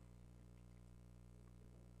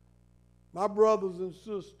 My brothers and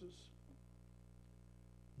sisters,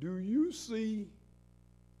 do you see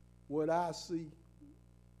what I see?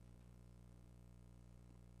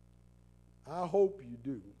 I hope you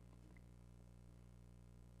do.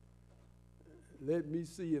 Let me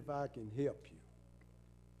see if I can help you.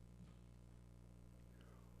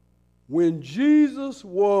 When Jesus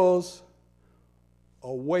was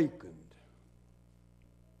awakened,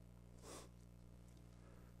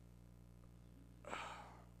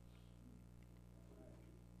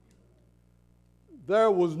 there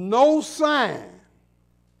was no sign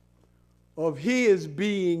of his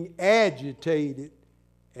being agitated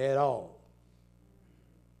at all.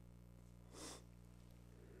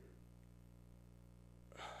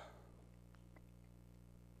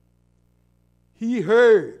 He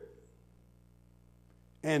heard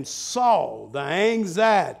and saw the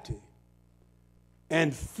anxiety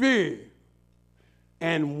and fear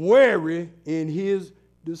and worry in his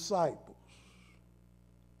disciples.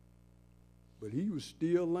 But he was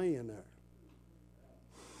still laying there.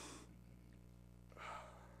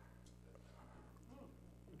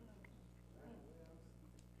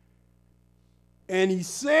 And he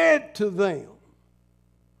said to them,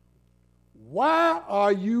 why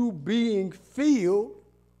are you being filled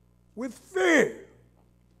with fear,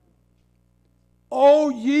 O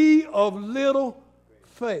ye of little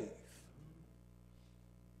faith?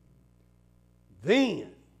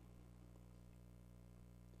 Then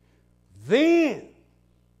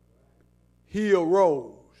he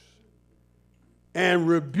arose and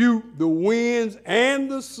rebuked the winds and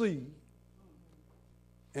the sea,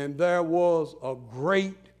 and there was a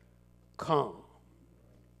great calm.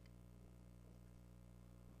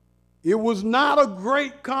 It was not a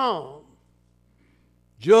great calm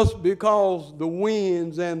just because the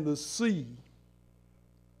winds and the sea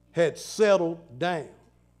had settled down,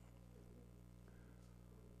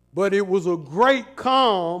 but it was a great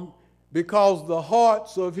calm because the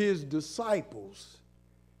hearts of his disciples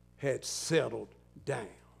had settled down.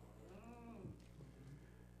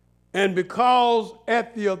 And because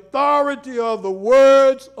at the authority of the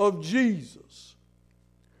words of Jesus,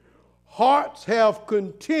 hearts have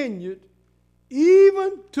continued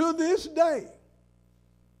even to this day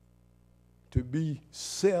to be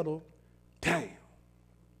settled down.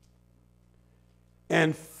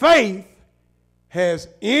 And faith has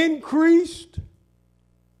increased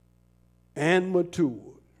and matured.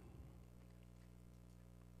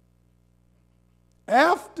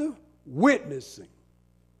 After witnessing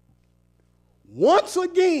once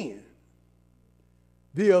again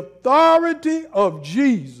the authority of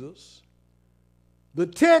Jesus, the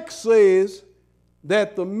text says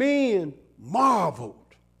that the men marveled,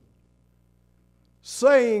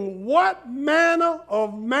 saying, "What manner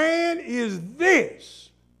of man is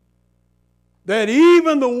this, that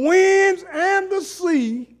even the winds and the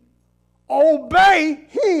sea obey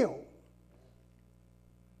him?"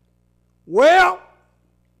 Well,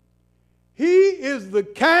 he is the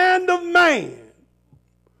kind of man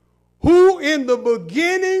who in the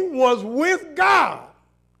beginning was with God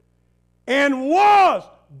and was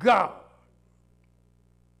God.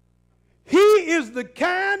 He is the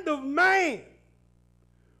kind of man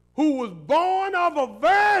who was born of a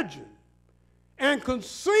virgin and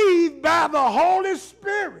conceived by the Holy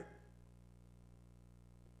Spirit.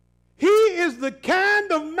 He is the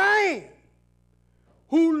kind of man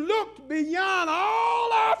who looked beyond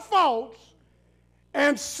all our faults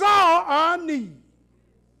and saw our need,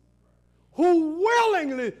 who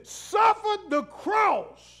willingly suffered the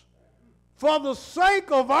cross for the sake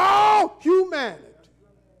of all humanity.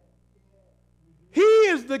 He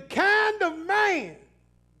is the kind of man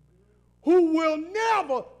who will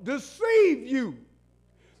never deceive you,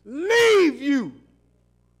 leave you,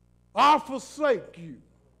 or forsake you.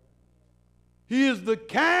 He is the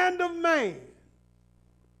kind of man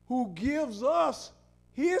who gives us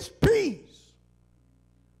his peace,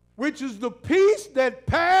 which is the peace that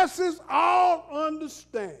passes all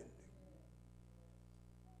understanding.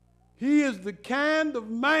 He is the kind of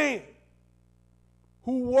man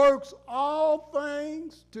who works all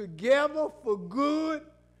things together for good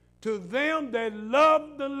to them that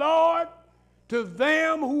love the Lord, to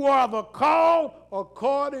them who are the called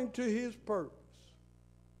according to his purpose.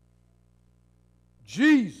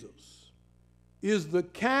 Jesus is the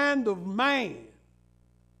kind of man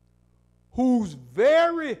whose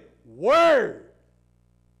very word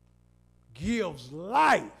gives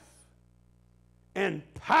life and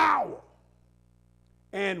power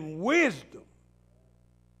and wisdom.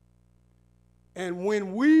 And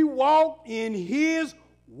when we walk in his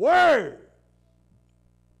word,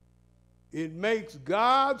 it makes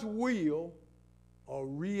God's will a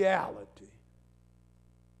reality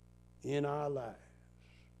in our lives.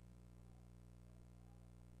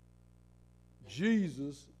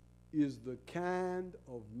 Jesus is the kind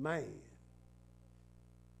of man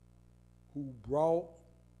who brought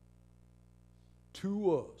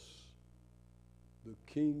to us the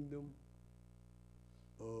kingdom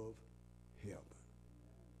of heaven.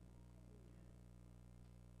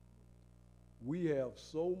 We have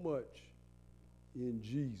so much in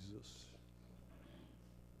Jesus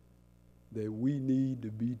that we need to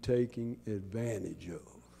be taking advantage of,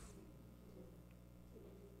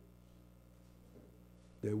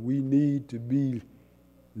 that we need to be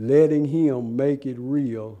letting him make it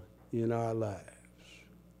real in our lives.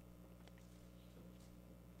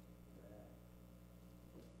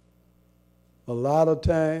 A lot of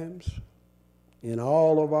times in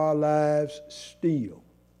all of our lives still,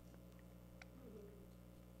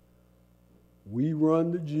 we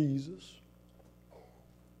run to Jesus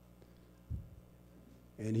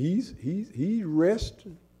and he's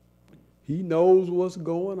resting. He knows what's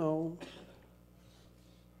going on.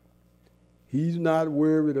 He's not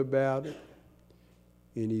worried about it,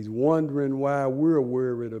 and he's wondering why we're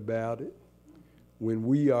worried about it when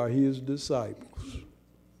we are his disciples.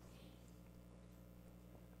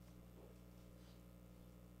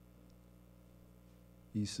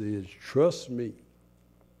 He says, "Trust me.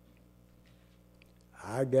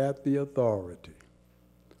 I got the authority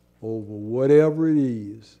over whatever it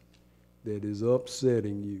is that is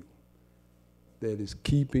upsetting you, that is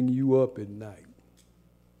keeping you up at night.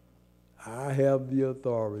 I have the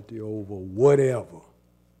authority over whatever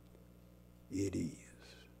it is.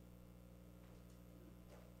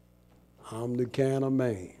 I'm the kind of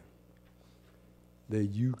man that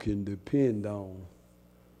you can depend on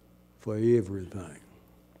for everything.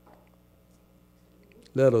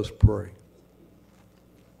 Let us pray.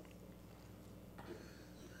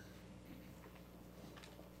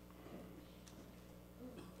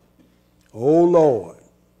 O Lord,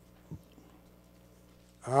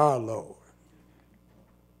 our Lord,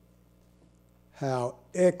 how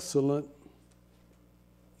excellent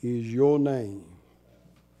is your name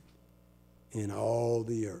in all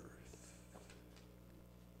the earth.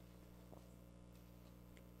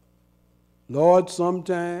 Lord,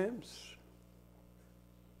 sometimes,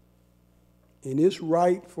 and it's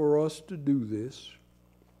right for us to do this,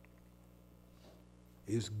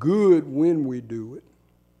 it's good when we do it.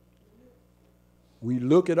 We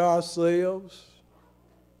look at ourselves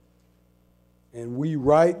and we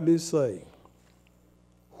rightly say,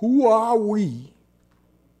 who are we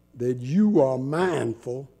that you are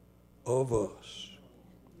mindful of us?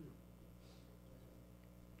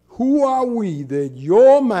 Who are we that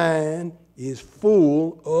your mind is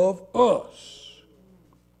full of us?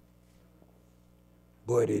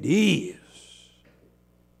 But it is,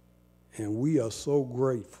 and we are so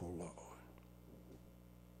grateful, Lord.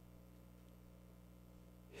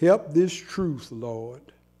 Help this truth, Lord,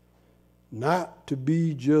 not to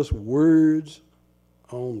be just words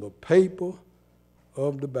on the paper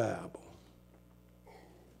of the Bible,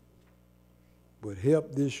 but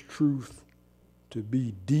help this truth to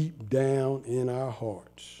be deep down in our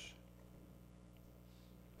hearts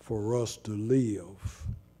for us to live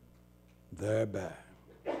thereby.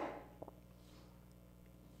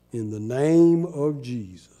 In the name of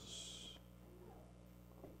Jesus,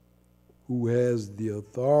 who has the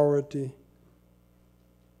authority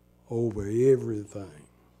over everything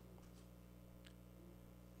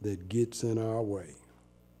that gets in our way.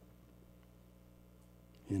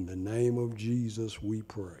 In the name of Jesus we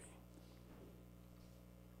pray.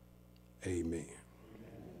 Amen.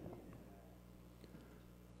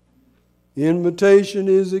 Invitation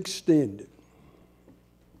is extended.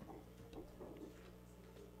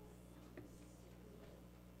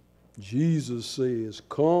 Jesus says,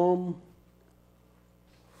 come,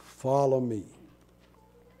 follow me.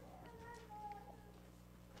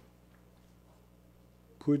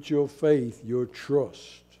 Put your faith, your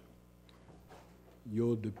trust,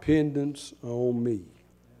 your dependence on me.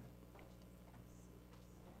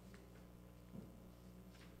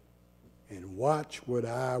 And watch what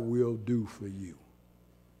I will do for you.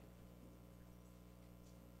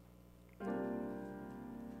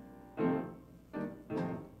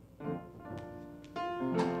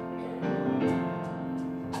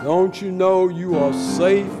 Don't you know you are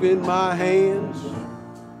safe in my hands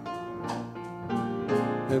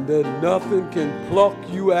and that nothing can pluck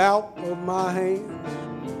you out of my hands?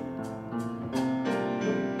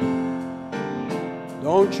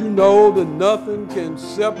 Don't you know that nothing can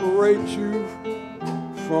separate you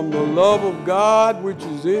from the love of God which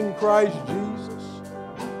is in Christ Jesus?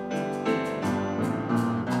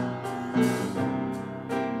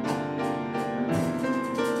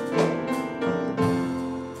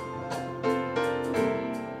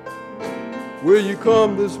 Will you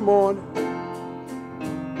come this morning?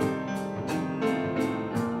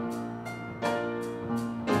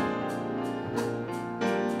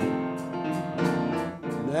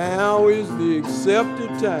 Now is the accepted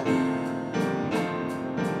time.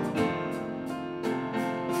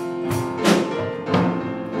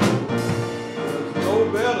 There's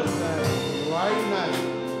no better time than right now.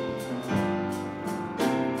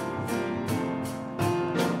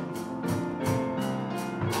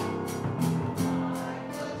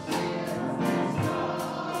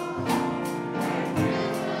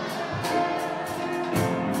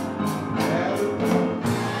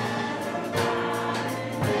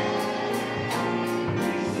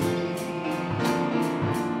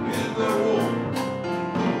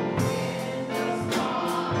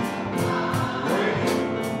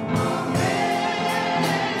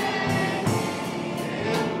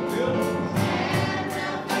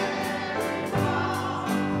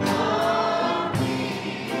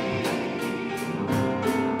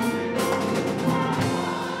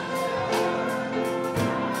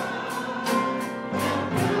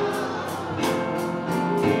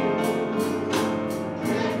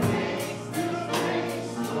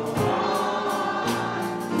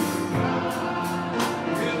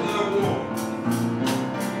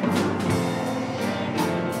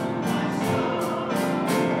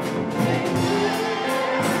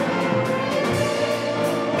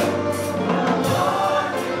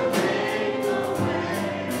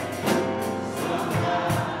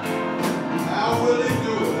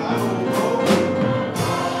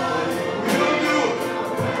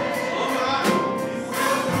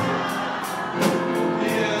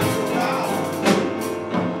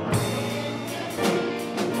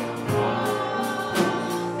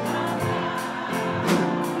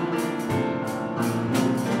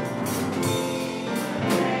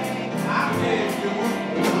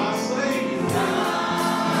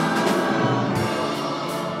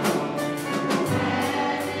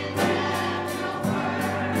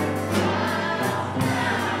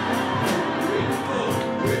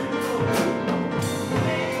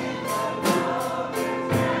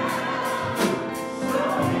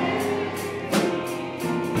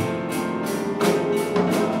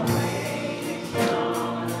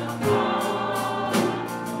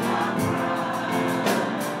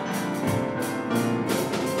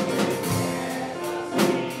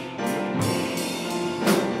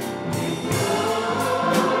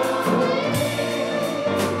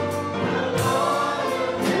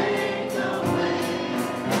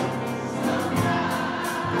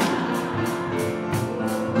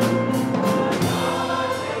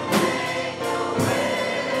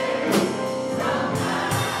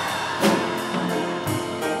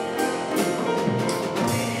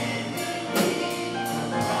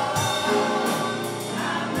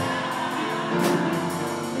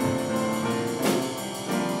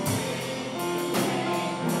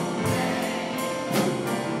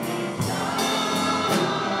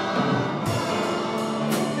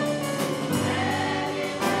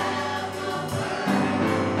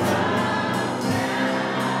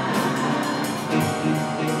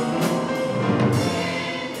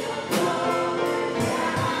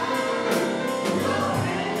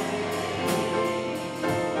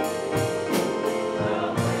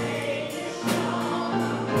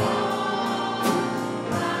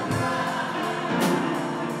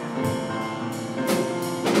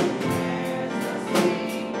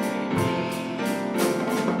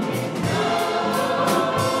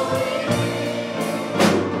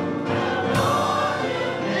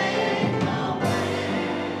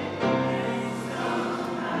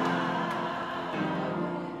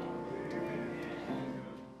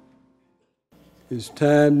 It's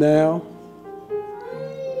time now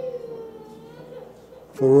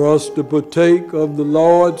for us to partake of the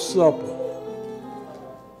Lord's Supper.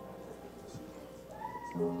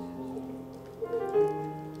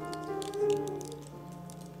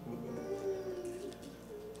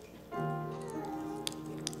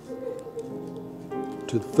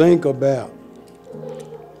 To think about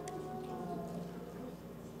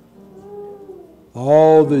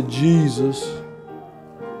all that Jesus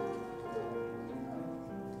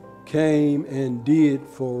came and did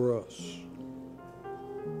for us.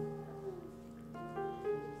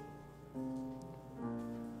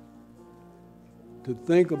 To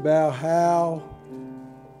think about how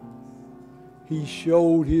he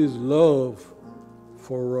showed his love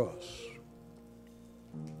for us.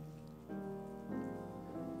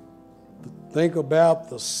 To think about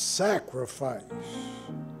the sacrifice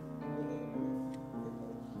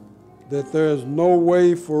that there's no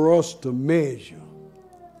way for us to measure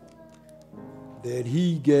that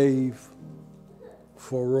he gave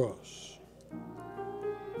for us.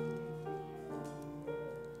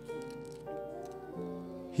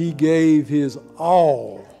 He gave his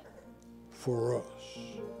all for us.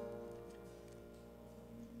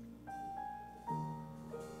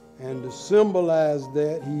 And to symbolize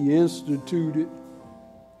that, he instituted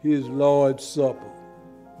his Lord's Supper.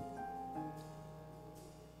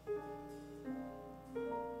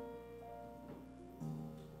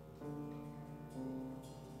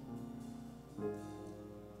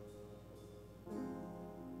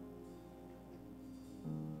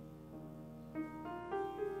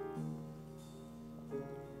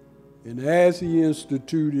 And as he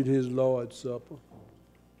instituted his Lord's Supper,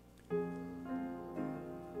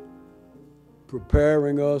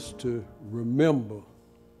 preparing us to remember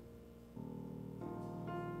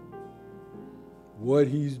what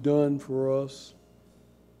he's done for us,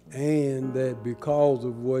 and that because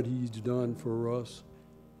of what he's done for us,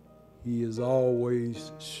 he is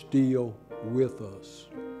always still with us.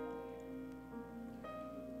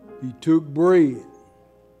 He took bread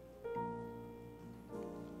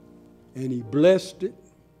and he blessed it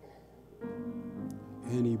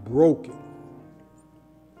and he broke it.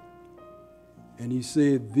 And he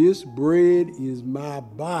said, "This bread is my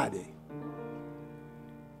body,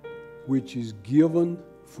 which is given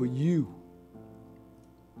for you."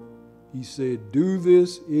 He said, "Do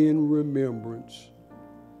this in remembrance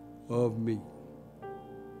of me."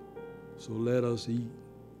 So let us eat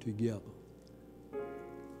together.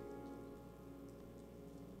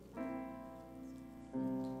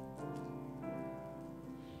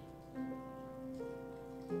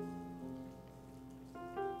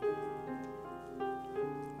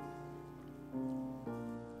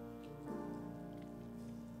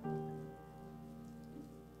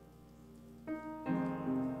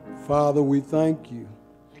 Father, we thank you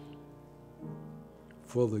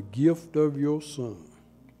for the gift of your Son,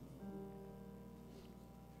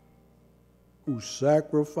 who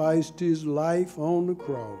sacrificed his life on the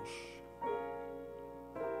cross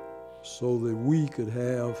so that we could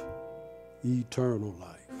have eternal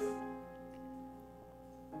life.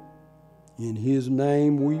 In his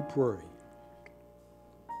name we pray.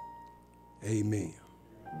 Amen.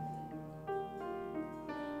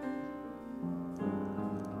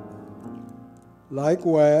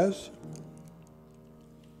 Likewise,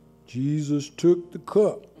 Jesus took the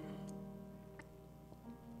cup,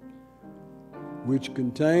 which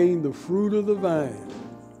contained the fruit of the vine,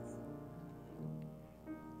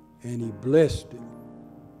 and he blessed it.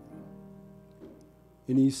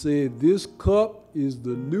 And he said, "This cup is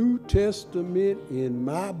the New Testament in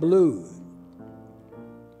my blood,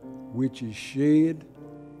 which is shed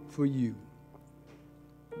for you."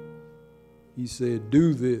 He said,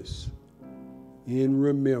 "Do this in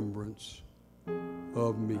remembrance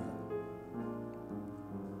of me."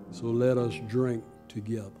 So let us drink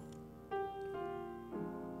together.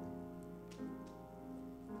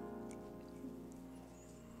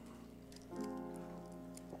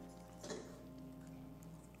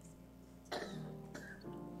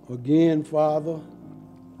 Again, Father,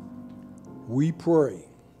 we pray,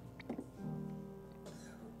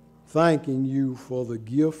 thanking you for the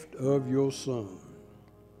gift of your Son,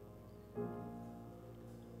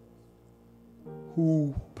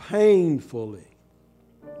 who painfully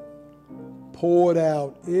poured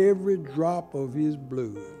out every drop of his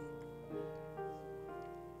blood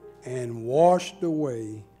and washed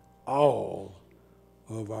away all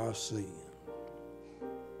of our sin,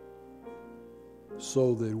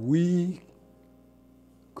 so that we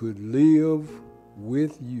could live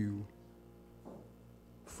with you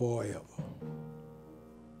forever.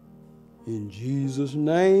 In Jesus'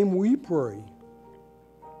 name we pray.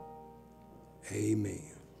 Amen.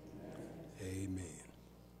 Amen.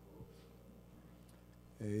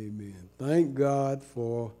 Amen. Thank God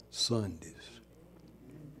for Sundays.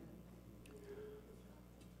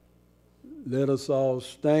 Let us all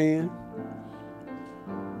stand.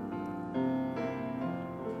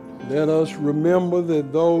 Let us remember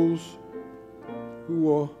that those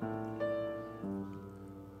who are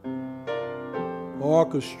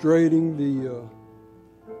orchestrating the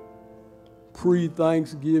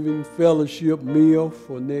pre-Thanksgiving fellowship meal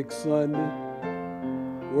for next Sunday,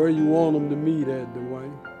 where you want them to meet at,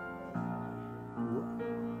 Dwayne?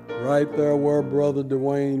 Right there where Brother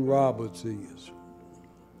Dwayne Roberts is.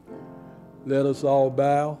 Let us all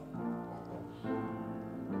bow.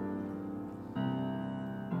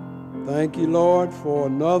 Thank you, Lord, for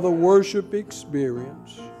another worship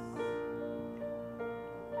experience.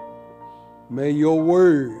 May your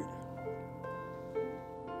word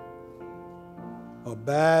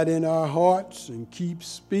abide in our hearts and keep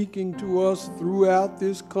speaking to us throughout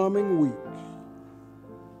this coming week,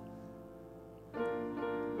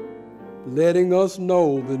 letting us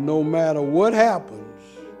know that no matter what happens,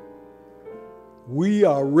 we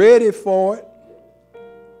are ready for it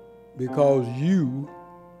because you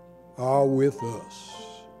are with us.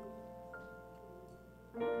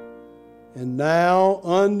 And now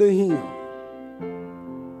unto him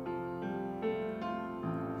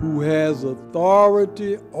who has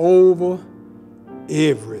authority over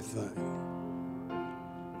everything,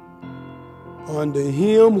 unto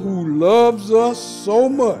him who loves us so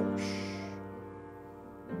much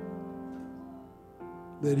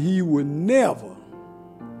that he would never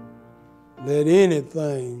let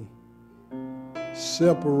anything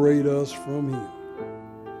separate us from him.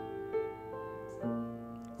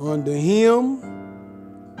 Unto him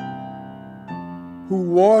who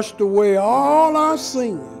washed away all our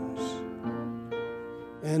sins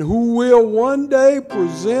and who will one day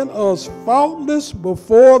present us faultless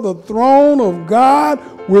before the throne of God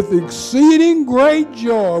with exceeding great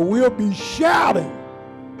joy. We'll be shouting.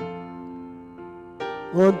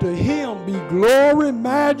 Unto him be glory,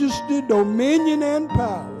 majesty, dominion, and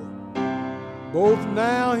power, both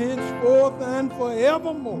now, henceforth, and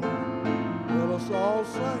forevermore. Let us all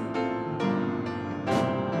sing.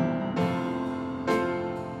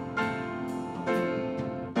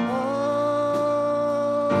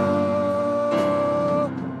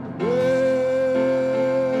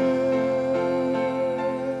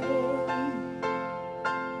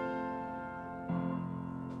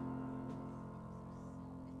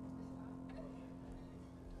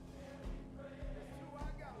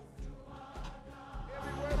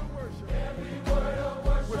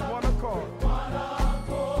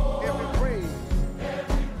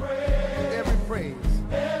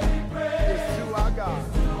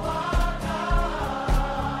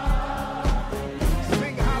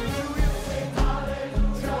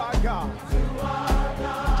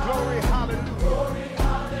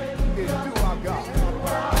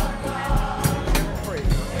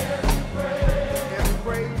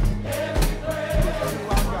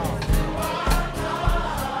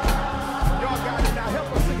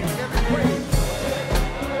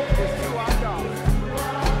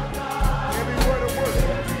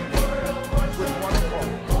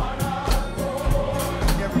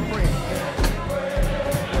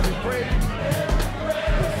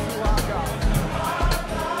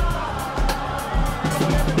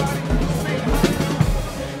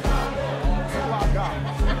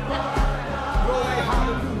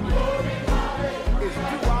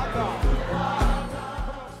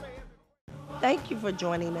 Thank you for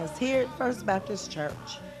joining us here at First Baptist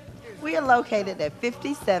Church. We are located at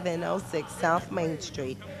 5706 South Main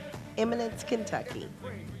Street, Eminence, Kentucky.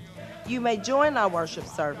 You may join our worship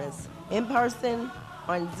service in person,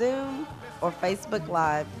 on Zoom, or Facebook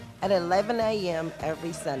Live at 11 a.m.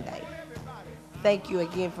 every Sunday. Thank you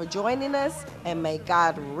again for joining us, and may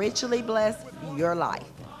God richly bless your life.